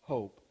term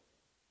hope.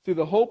 See,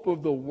 the hope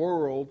of the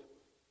world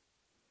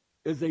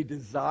is a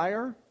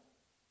desire.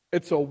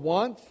 It's a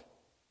want.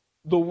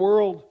 The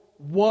world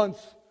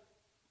wants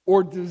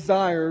or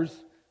desires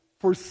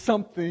for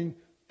something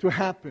to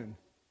happen.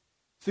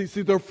 See,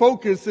 their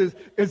focus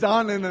is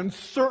on an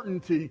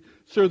uncertainty.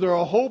 So they're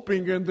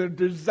hoping and they're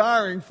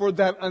desiring for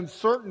that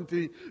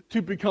uncertainty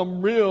to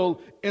become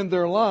real in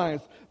their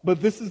lives. But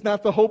this is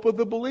not the hope of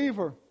the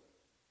believer.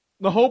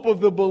 The hope of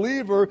the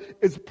believer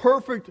is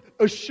perfect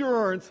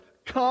assurance,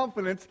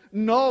 confidence,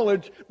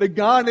 knowledge that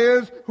God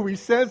is who He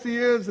says He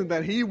is and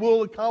that He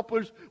will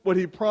accomplish what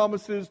He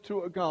promises to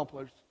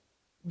accomplish.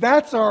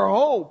 That's our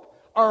hope.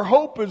 Our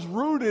hope is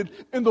rooted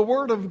in the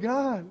Word of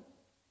God.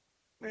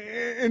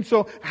 And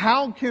so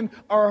how can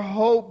our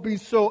hope be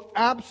so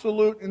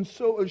absolute and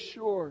so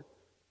assured?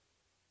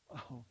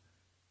 Oh,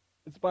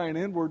 it's by an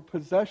inward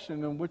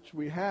possession in which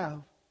we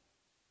have.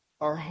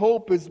 Our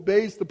hope is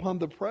based upon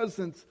the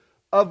presence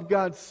of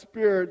God's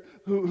Spirit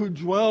who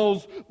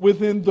dwells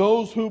within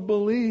those who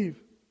believe.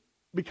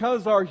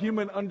 Because our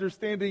human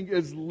understanding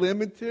is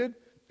limited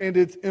and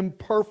it's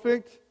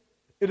imperfect,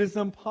 it is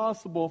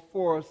impossible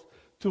for us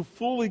to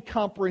fully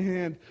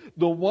comprehend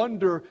the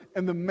wonder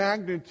and the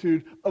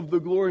magnitude of the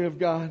glory of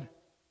God.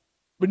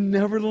 But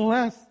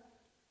nevertheless,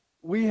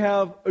 we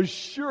have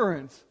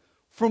assurance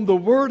from the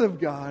Word of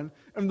God,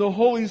 and the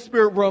Holy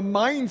Spirit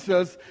reminds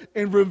us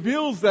and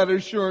reveals that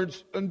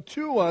assurance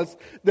unto us,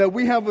 that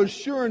we have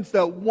assurance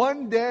that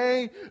one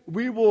day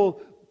we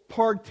will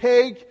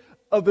partake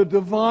of the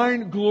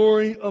divine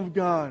glory of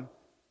God.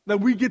 That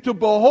we get to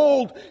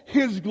behold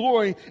His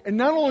glory. And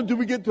not only do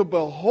we get to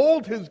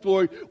behold His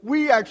glory,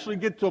 we actually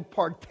get to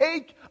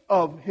partake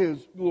of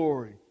His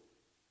glory.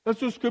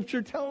 That's what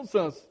Scripture tells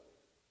us.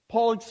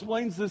 Paul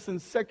explains this in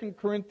 2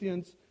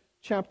 Corinthians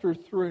chapter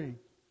 3.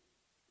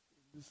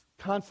 This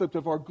concept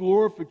of our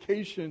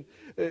glorification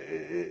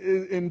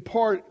in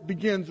part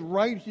begins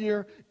right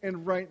here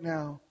and right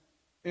now.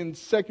 In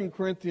 2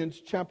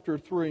 Corinthians chapter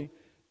 3,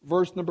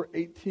 verse number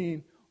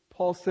 18,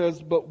 Paul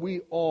says, "But we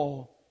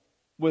all,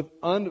 with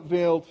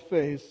unveiled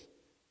face,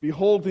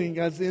 beholding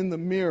as in the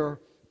mirror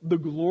the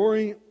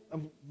glory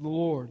of the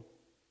Lord.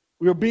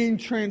 We are being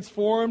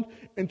transformed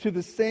into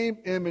the same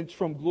image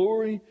from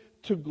glory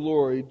to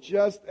glory,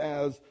 just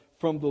as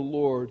from the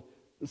Lord,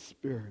 the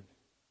Spirit,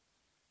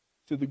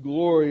 to the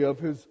glory of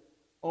His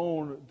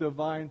own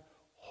divine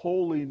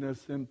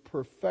holiness and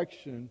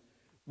perfection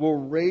will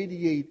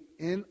radiate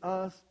in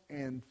us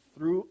and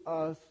through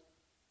us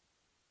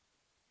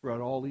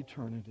throughout all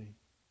eternity.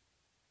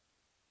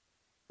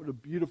 What a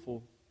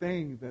beautiful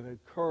thing that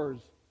occurs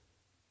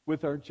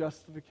with our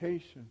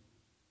justification.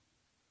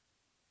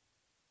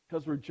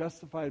 Because we're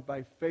justified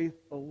by faith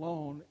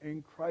alone,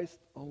 in Christ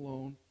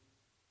alone,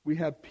 we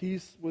have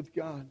peace with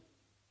God.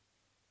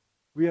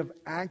 We have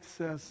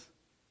access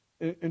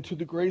into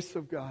the grace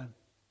of God.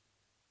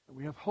 And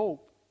we have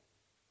hope.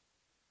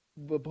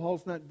 But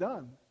Paul's not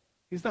done.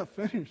 He's not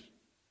finished.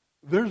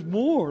 There's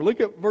more.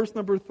 Look at verse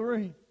number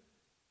 3.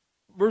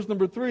 Verse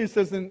number 3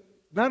 says, and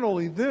not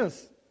only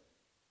this,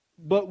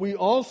 but we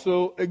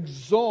also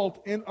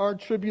exult in our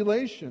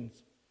tribulations,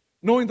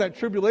 knowing that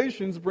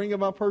tribulations bring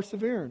about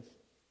perseverance.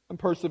 And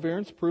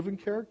perseverance, proven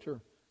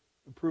character.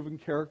 And proven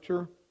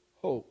character,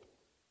 hope.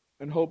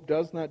 And hope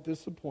does not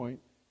disappoint,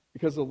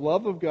 because the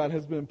love of God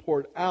has been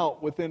poured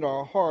out within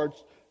our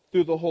hearts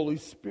through the Holy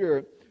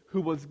Spirit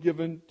who was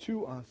given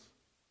to us.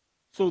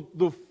 So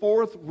the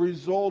fourth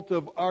result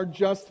of our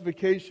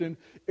justification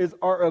is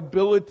our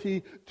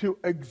ability to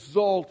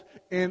exult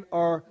in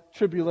our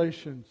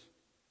tribulations.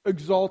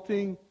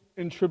 Exalting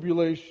in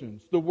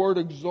tribulations. The word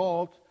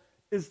exalt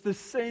is the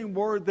same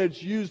word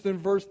that's used in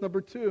verse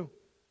number 2.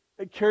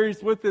 It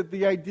carries with it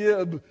the idea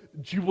of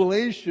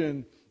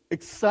jubilation,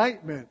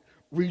 excitement,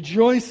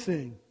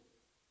 rejoicing.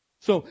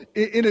 So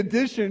in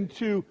addition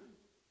to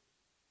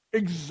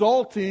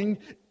exalting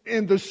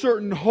in the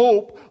certain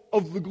hope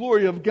of the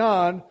glory of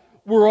God,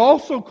 we're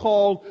also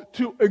called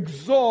to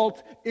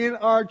exalt in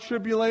our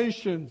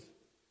tribulations.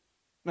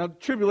 Now,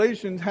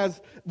 tribulation has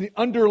the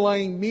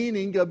underlying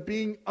meaning of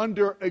being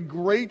under a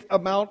great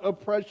amount of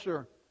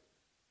pressure.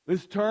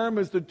 This term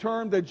is the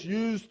term that's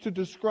used to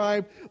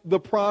describe the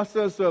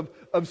process of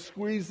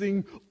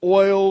squeezing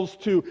oils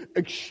to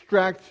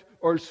extract,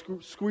 or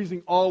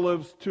squeezing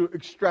olives to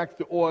extract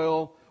the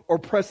oil, or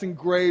pressing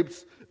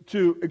grapes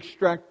to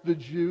extract the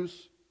juice.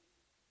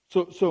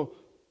 So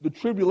the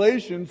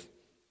tribulations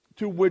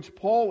to which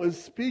Paul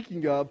is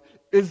speaking of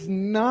is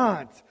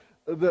not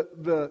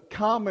the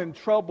common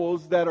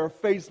troubles that are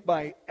faced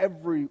by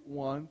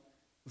everyone.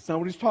 That's not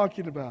what he's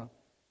talking about.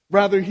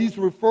 Rather, he's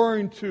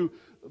referring to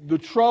the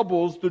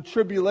troubles, the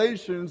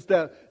tribulations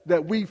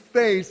that we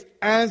face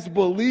as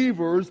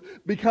believers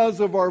because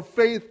of our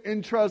faith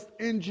and trust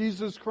in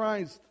Jesus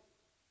Christ.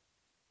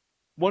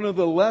 One of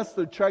the less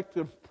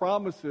attractive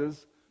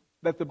promises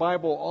that the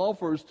Bible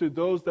offers to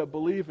those that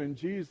believe in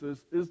Jesus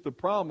is the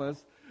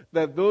promise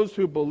that those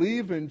who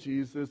believe in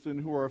Jesus and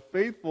who are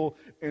faithful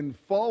in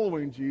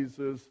following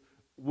Jesus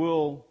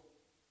will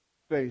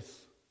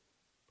face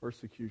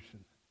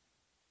persecution.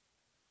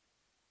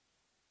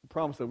 A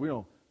promise that we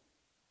don't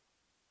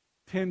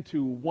tend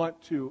to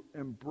want to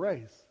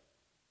embrace,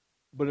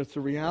 but it's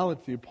a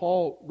reality.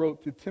 Paul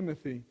wrote to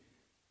Timothy,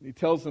 and he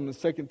tells him in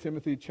 2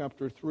 Timothy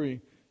chapter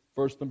 3,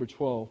 verse number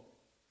 12,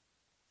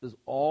 says,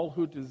 all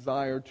who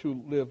desire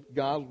to live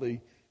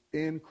godly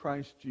in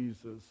Christ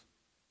Jesus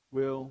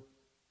will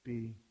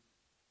be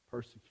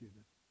persecuted.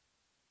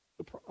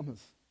 The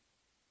promise.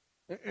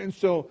 And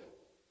so,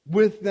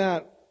 with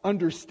that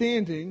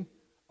understanding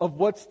of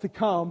what's to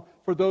come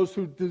for those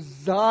who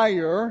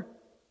desire,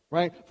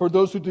 right, for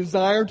those who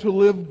desire to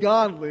live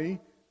godly,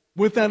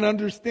 with that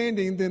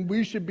understanding, then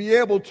we should be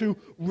able to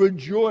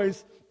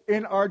rejoice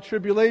in our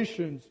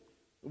tribulations.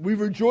 We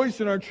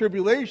rejoice in our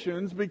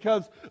tribulations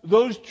because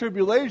those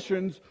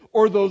tribulations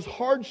or those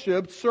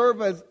hardships serve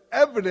as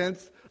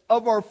evidence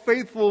of our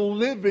faithful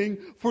living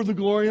for the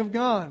glory of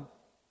God.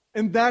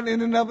 And that in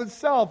and of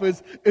itself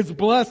is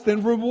blessed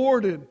and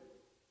rewarded.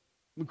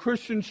 The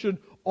Christian should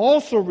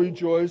also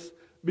rejoice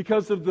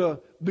because of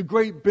the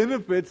great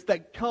benefits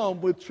that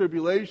come with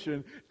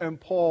tribulation. And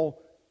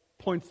Paul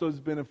points those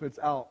benefits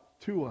out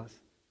to us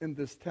in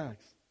this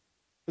text.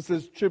 It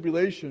says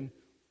tribulation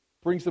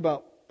brings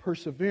about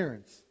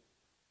perseverance.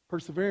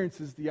 Perseverance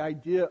is the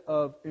idea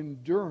of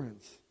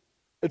endurance.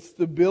 It's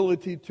the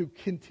ability to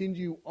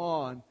continue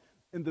on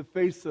in the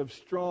face of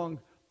strong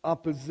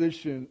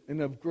opposition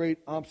and of great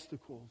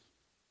obstacles.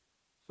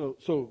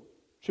 So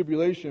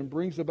tribulation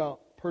brings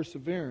about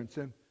perseverance,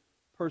 and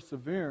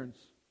perseverance,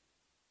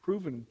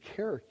 proven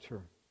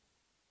character.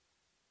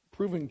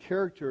 Proven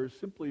character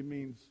simply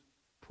means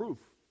proof.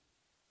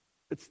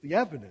 It's the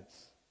evidence.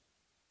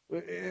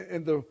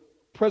 In the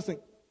present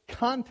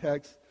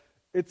context,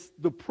 it's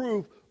the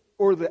proof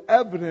or the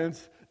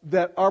evidence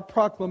that our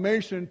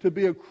proclamation to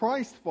be a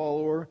Christ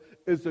follower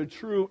is a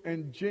true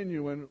and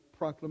genuine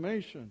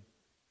proclamation.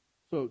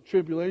 So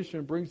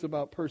tribulation brings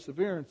about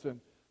perseverance,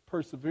 and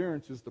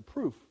perseverance is the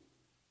proof.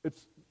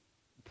 It's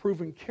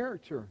proven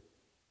character.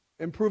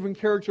 And proven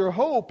character,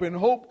 hope, and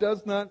hope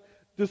does not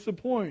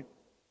disappoint.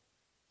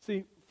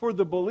 See, for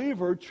the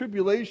believer,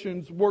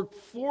 tribulations work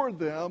for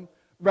them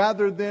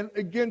rather than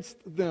against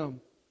them.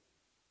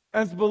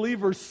 As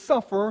believers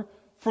suffer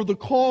for the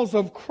cause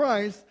of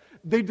Christ,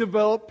 they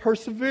develop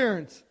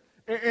perseverance.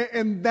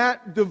 And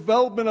that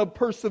development of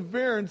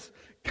perseverance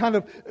kind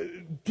of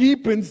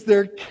deepens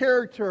their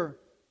character.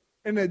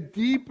 And a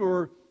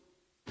deeper,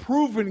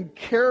 proven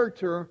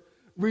character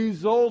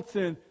results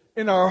in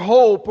our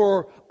hope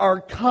or our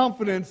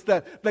confidence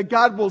that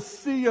God will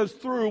see us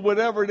through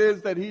whatever it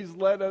is that He's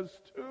led us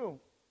to.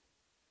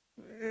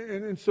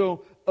 And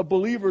so a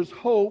believer's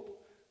hope,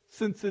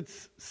 since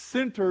it's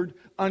centered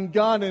on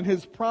God and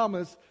His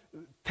promise,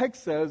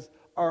 text says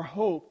our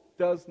hope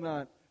does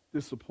not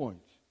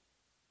disappoint.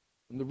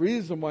 And the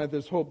reason why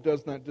this hope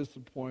does not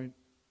disappoint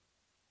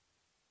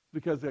is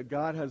because that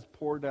God has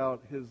poured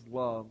out His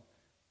love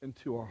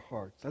into our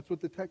hearts. That's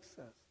what the text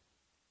says.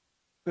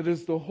 That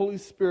is the Holy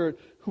Spirit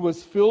who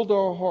has filled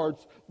our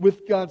hearts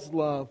with God's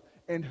love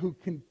and who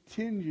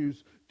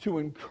continues to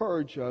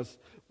encourage us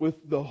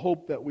with the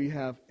hope that we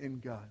have in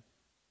God.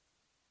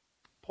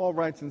 Paul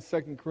writes in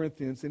 2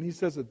 Corinthians, and he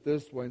says it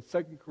this way, in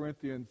 2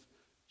 Corinthians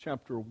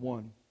chapter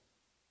 1,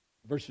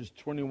 verses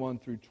 21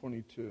 through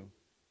 22.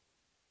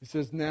 He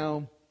says,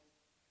 "Now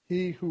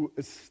He who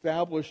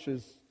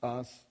establishes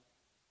us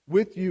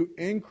with you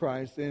in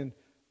Christ and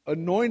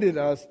anointed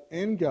us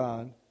in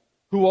God,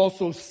 who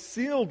also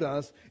sealed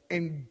us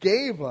and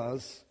gave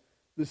us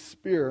the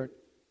Spirit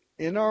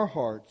in our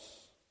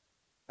hearts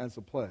as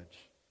a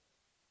pledge."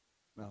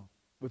 Now,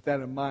 with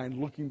that in mind,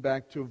 looking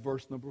back to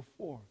verse number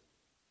 4.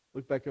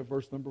 Look back at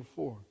verse number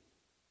 4.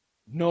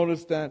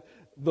 Notice that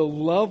the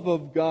love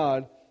of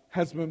God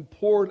has been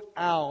poured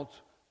out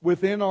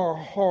within our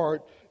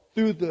heart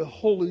through the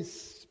Holy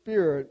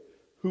Spirit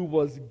who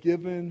was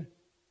given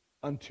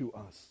unto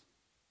us.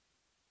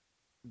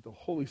 The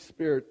Holy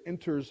Spirit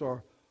enters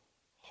our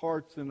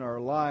hearts and our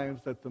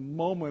lives at the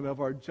moment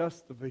of our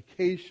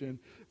justification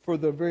for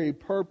the very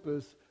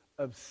purpose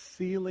of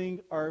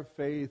sealing our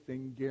faith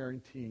and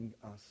guaranteeing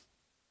us.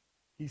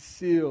 He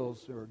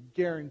seals or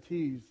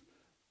guarantees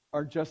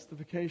our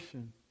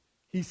justification.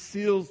 He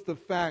seals the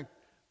fact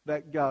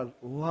that God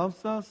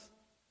loves us,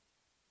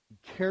 He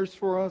cares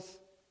for us,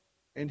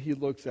 and He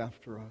looks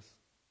after us.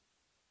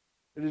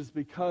 It is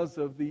because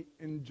of the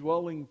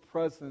indwelling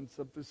presence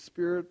of the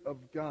Spirit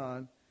of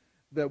God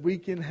that we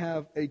can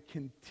have a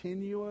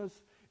continuous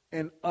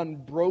and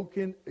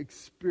unbroken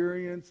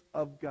experience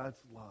of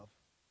God's love.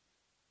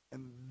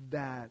 And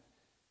that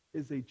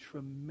is a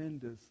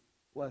tremendous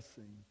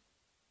blessing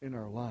in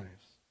our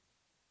lives.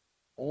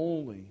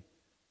 Only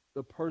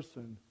the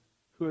person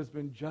who has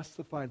been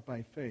justified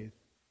by faith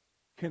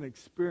can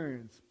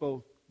experience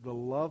both the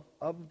love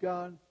of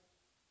God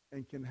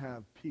and can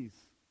have peace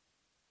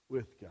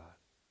with God.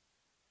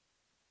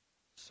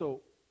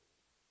 So,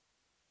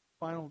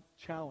 final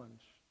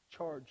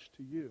charge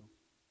to you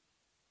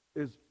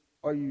is,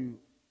 are you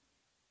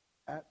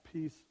at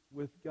peace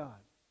with God?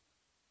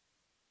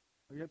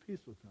 Are you at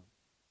peace with Him?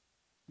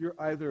 You're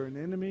either an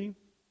enemy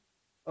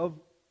of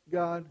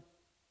God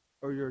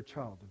or you're a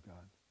child of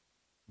God.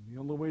 And the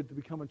only way to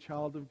become a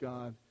child of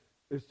God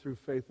is through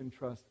faith and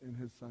trust in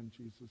His Son,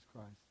 Jesus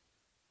Christ.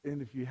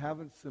 And if you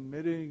haven't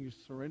submitted and you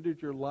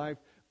surrendered your life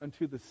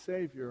unto the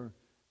Savior,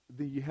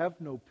 then you have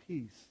no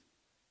peace.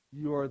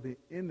 You are the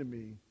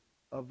enemy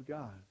of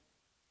God.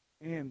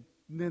 And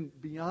then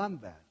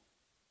beyond that,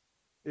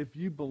 if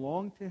you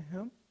belong to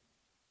Him,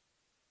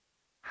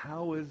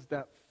 how is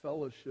that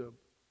fellowship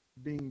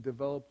being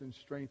developed and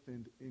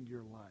strengthened in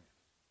your life?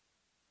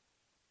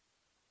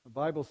 A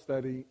Bible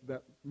study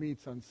that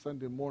meets on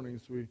Sunday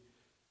mornings, we're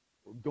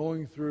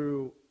going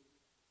through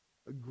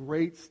a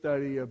great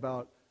study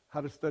about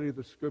how to study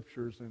the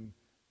Scriptures and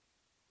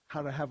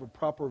how to have a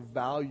proper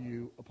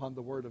value upon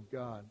the Word of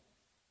God.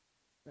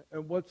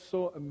 And what's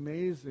so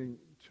amazing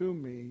to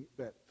me,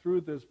 that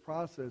through this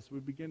process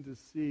we begin to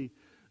see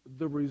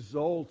the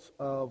results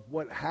of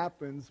what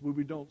happens when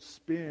we don't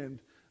spend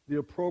the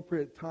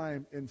appropriate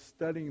time in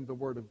studying the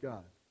Word of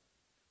God.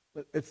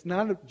 But it's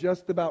not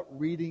just about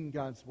reading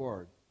God's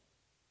Word.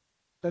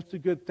 That's a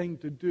good thing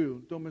to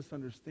do. Don't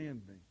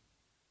misunderstand me.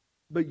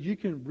 But you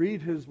can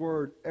read His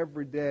Word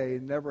every day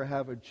and never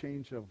have a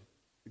change of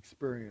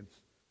experience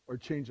or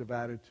change of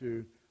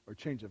attitude or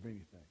change of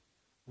anything.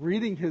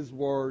 Reading His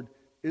Word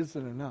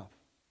isn't enough.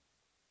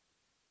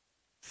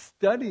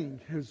 Studying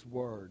His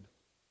Word,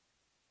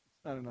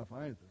 it's not enough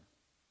either.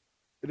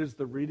 It is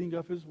the reading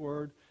of His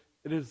Word.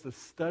 It is the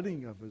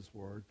studying of His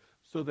Word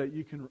so that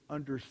you can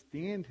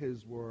understand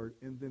His Word,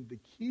 and then the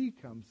key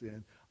comes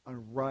in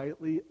on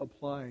rightly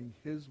applying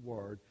His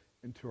Word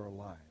into our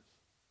lives.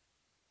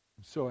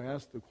 So I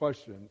asked the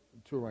question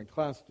to my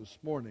class this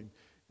morning,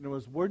 and it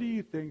was, where do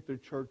you think the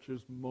church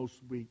is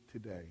most weak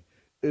today?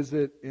 Is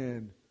it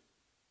in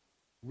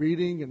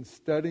reading and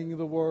studying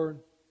the Word?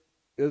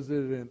 Is it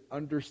in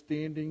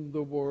understanding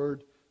the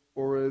Word?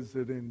 Or is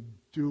it in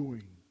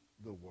doing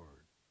the Word?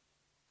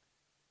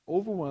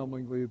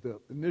 Overwhelmingly, the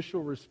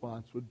initial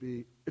response would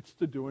be, it's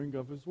the doing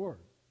of His Word.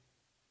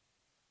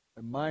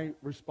 And my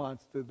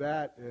response to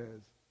that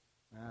is,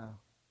 no,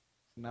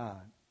 it's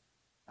not.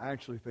 I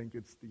actually think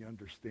it's the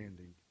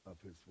understanding of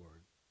His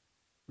Word.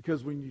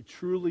 Because when you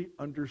truly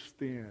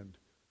understand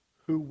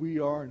who we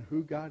are and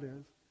who God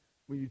is,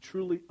 when you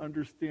truly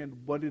understand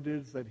what it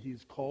is that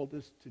He's called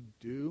us to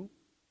do,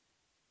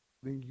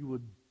 then you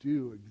will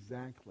do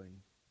exactly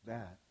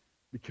that.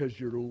 Because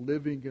you're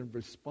living in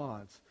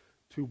response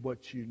to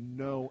what you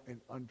know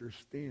and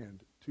understand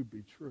to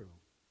be true.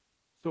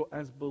 So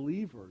as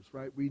believers,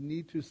 right, we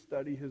need to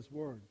study His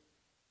Word.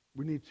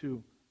 We need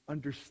to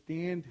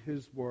understand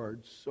His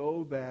Word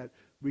so that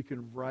we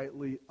can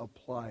rightly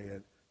apply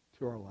it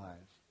to our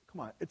lives.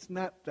 Come on, it's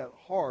not that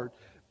hard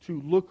to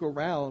look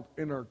around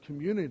in our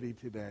community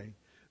today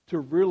to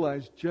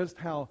realize just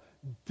how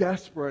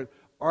desperate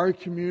our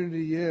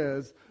community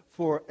is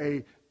for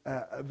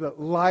the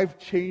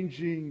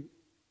life-changing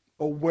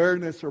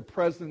awareness or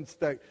presence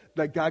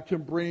that God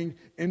can bring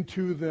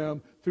into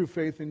them through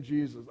faith in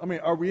Jesus. I mean,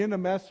 are we in a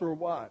mess or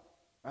what?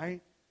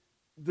 Right?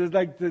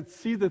 To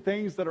see the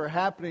things that are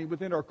happening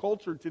within our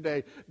culture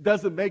today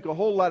doesn't make a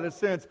whole lot of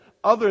sense,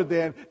 other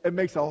than it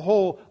makes a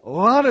whole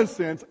lot of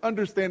sense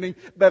understanding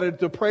that a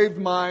depraved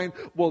mind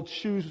will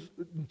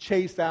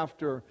chase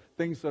after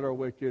things that are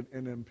wicked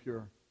and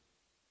impure.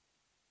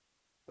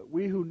 But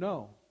we who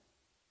know,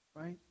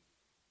 right?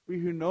 We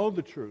who know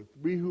the truth,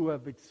 we who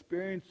have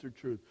experienced the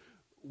truth,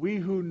 we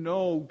who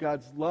know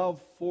God's love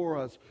for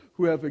us,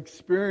 who have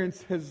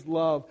experienced His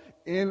love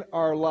in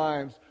our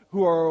lives,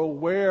 who are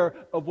aware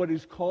of what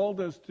He's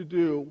called us to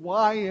do.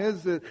 Why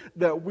is it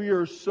that we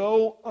are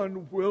so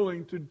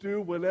unwilling to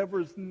do whatever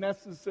is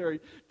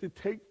necessary to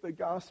take the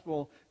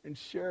gospel and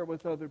share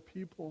with other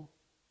people?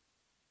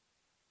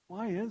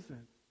 Why is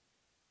it?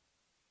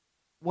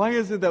 Why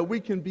is it that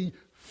we can be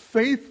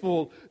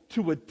faithful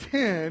to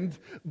attend,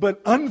 but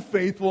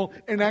unfaithful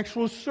in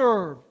actual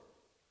serve?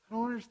 I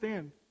don't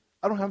understand.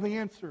 I don't have the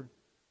answer.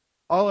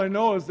 All I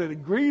know is that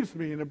it grieves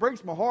me and it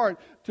breaks my heart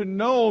to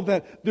know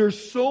that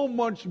there's so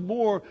much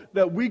more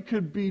that we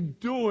could be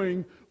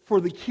doing for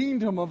the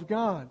kingdom of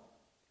God.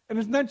 And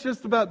it's not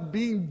just about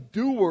being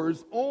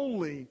doers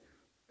only.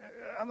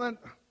 I'm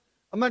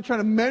not trying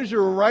to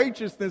measure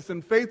righteousness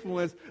and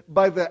faithfulness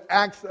by the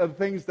acts of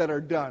things that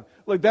are done.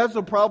 Look, that's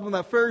the problem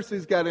that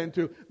Pharisees got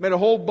into. Made a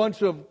whole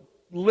bunch of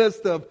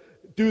list of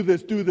do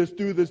this, do this,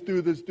 do this,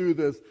 do this, do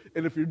this.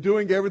 And if you're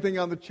doing everything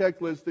on the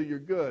checklist, then you're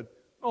good.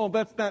 Oh,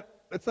 that's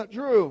not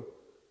true.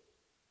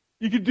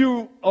 You could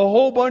do a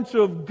whole bunch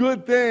of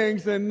good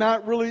things and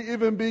not really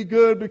even be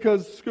good,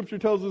 because Scripture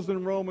tells us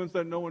in Romans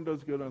that no one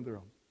does good on their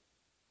own.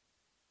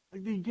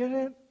 Like, do you get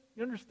it?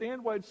 You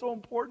understand why it's so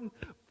important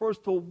for us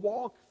to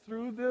walk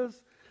through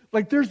this?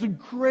 Like, there's a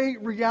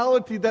great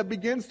reality that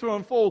begins to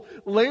unfold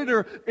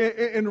later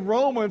in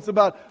Romans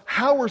about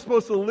how we're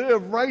supposed to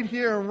live right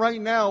here and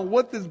right now,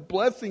 what this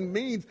blessing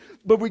means.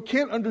 But we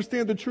can't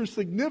understand the true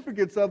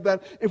significance of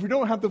that if we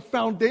don't have the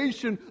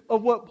foundation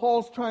of what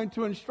Paul's trying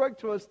to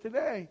instruct to us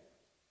today.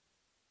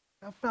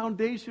 That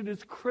foundation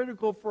is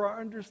critical for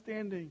our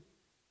understanding.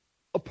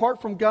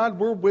 Apart from God,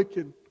 we're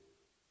wicked.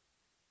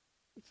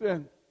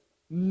 Sin.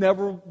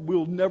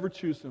 We'll never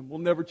choose Him. We'll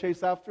never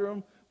chase after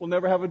Him. We'll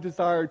never have a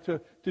desire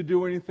to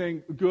do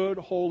anything good,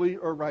 holy,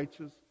 or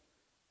righteous.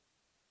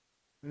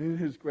 And in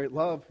His great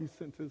love, He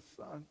sent His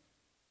Son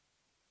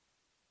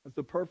as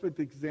the perfect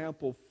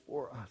example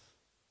for us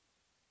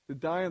to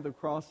die on the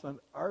cross on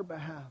our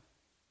behalf,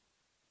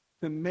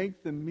 to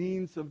make the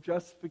means of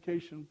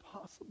justification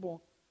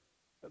possible,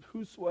 that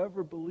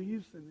whosoever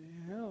believes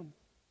in Him,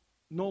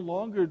 no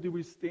longer do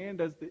we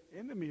stand as the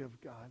enemy of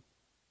God.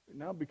 We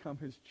now become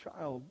His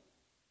child,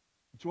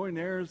 joint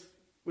heirs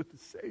with the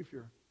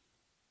Savior.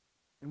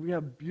 And we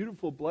have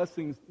beautiful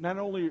blessings, not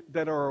only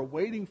that are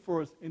awaiting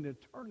for us in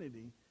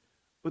eternity,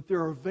 but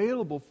they're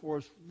available for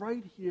us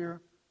right here,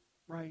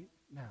 right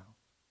now.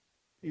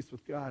 Peace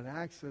with God,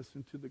 access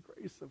into the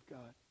grace of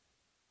God.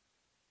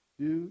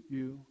 Do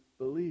you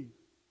believe?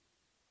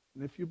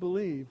 And if you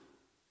believe,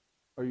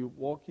 are you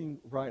walking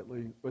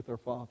rightly with our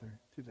Father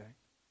today?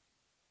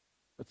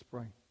 Let's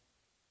pray.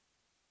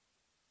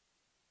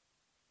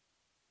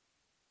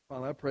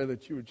 Father, I pray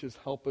that you would just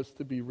help us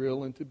to be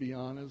real and to be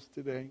honest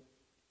today.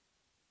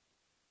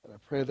 And I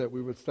pray that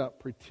we would stop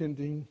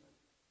pretending,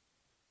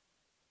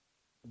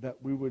 that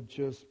we would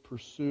just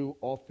pursue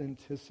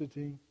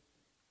authenticity.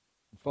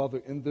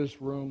 Father, in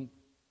this room,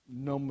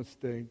 no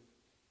mistake,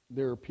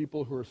 there are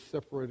people who are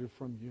separated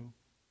from you,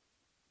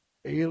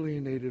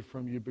 alienated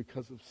from you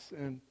because of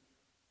sin.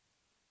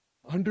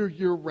 Under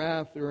your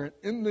wrath, they're in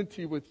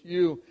enmity with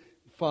you.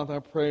 Father, I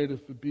pray that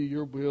if it be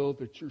your will,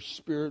 that your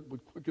Spirit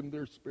would quicken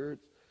their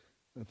spirits,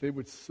 that they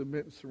would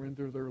submit and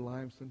surrender their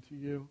lives unto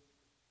you.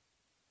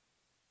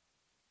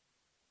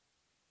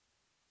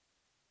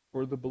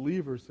 For the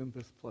believers in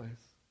this place,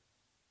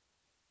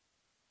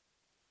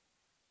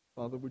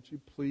 Father, would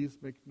you please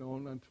make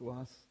known unto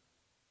us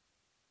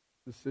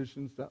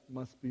decisions that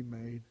must be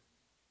made,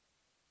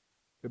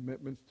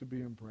 commitments to be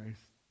embraced,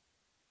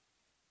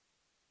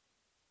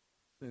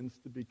 sins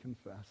to be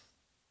confessed,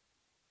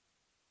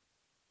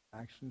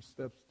 action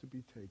steps to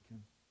be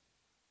taken,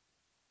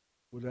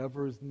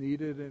 whatever is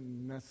needed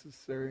and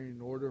necessary in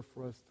order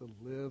for us to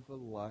live a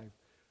life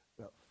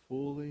that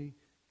fully,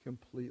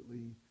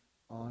 completely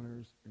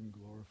honors and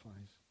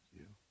glorifies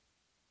you.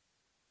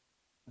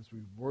 As we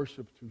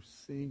worship through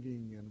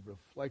singing and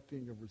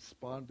reflecting and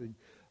responding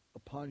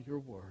upon your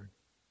word,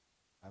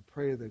 I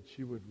pray that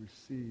you would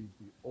receive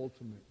the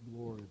ultimate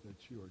glory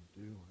that you are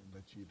due and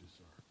that you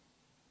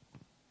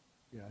deserve.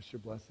 We ask your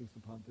blessings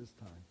upon this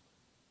time.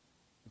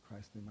 In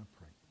Christ's name I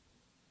pray.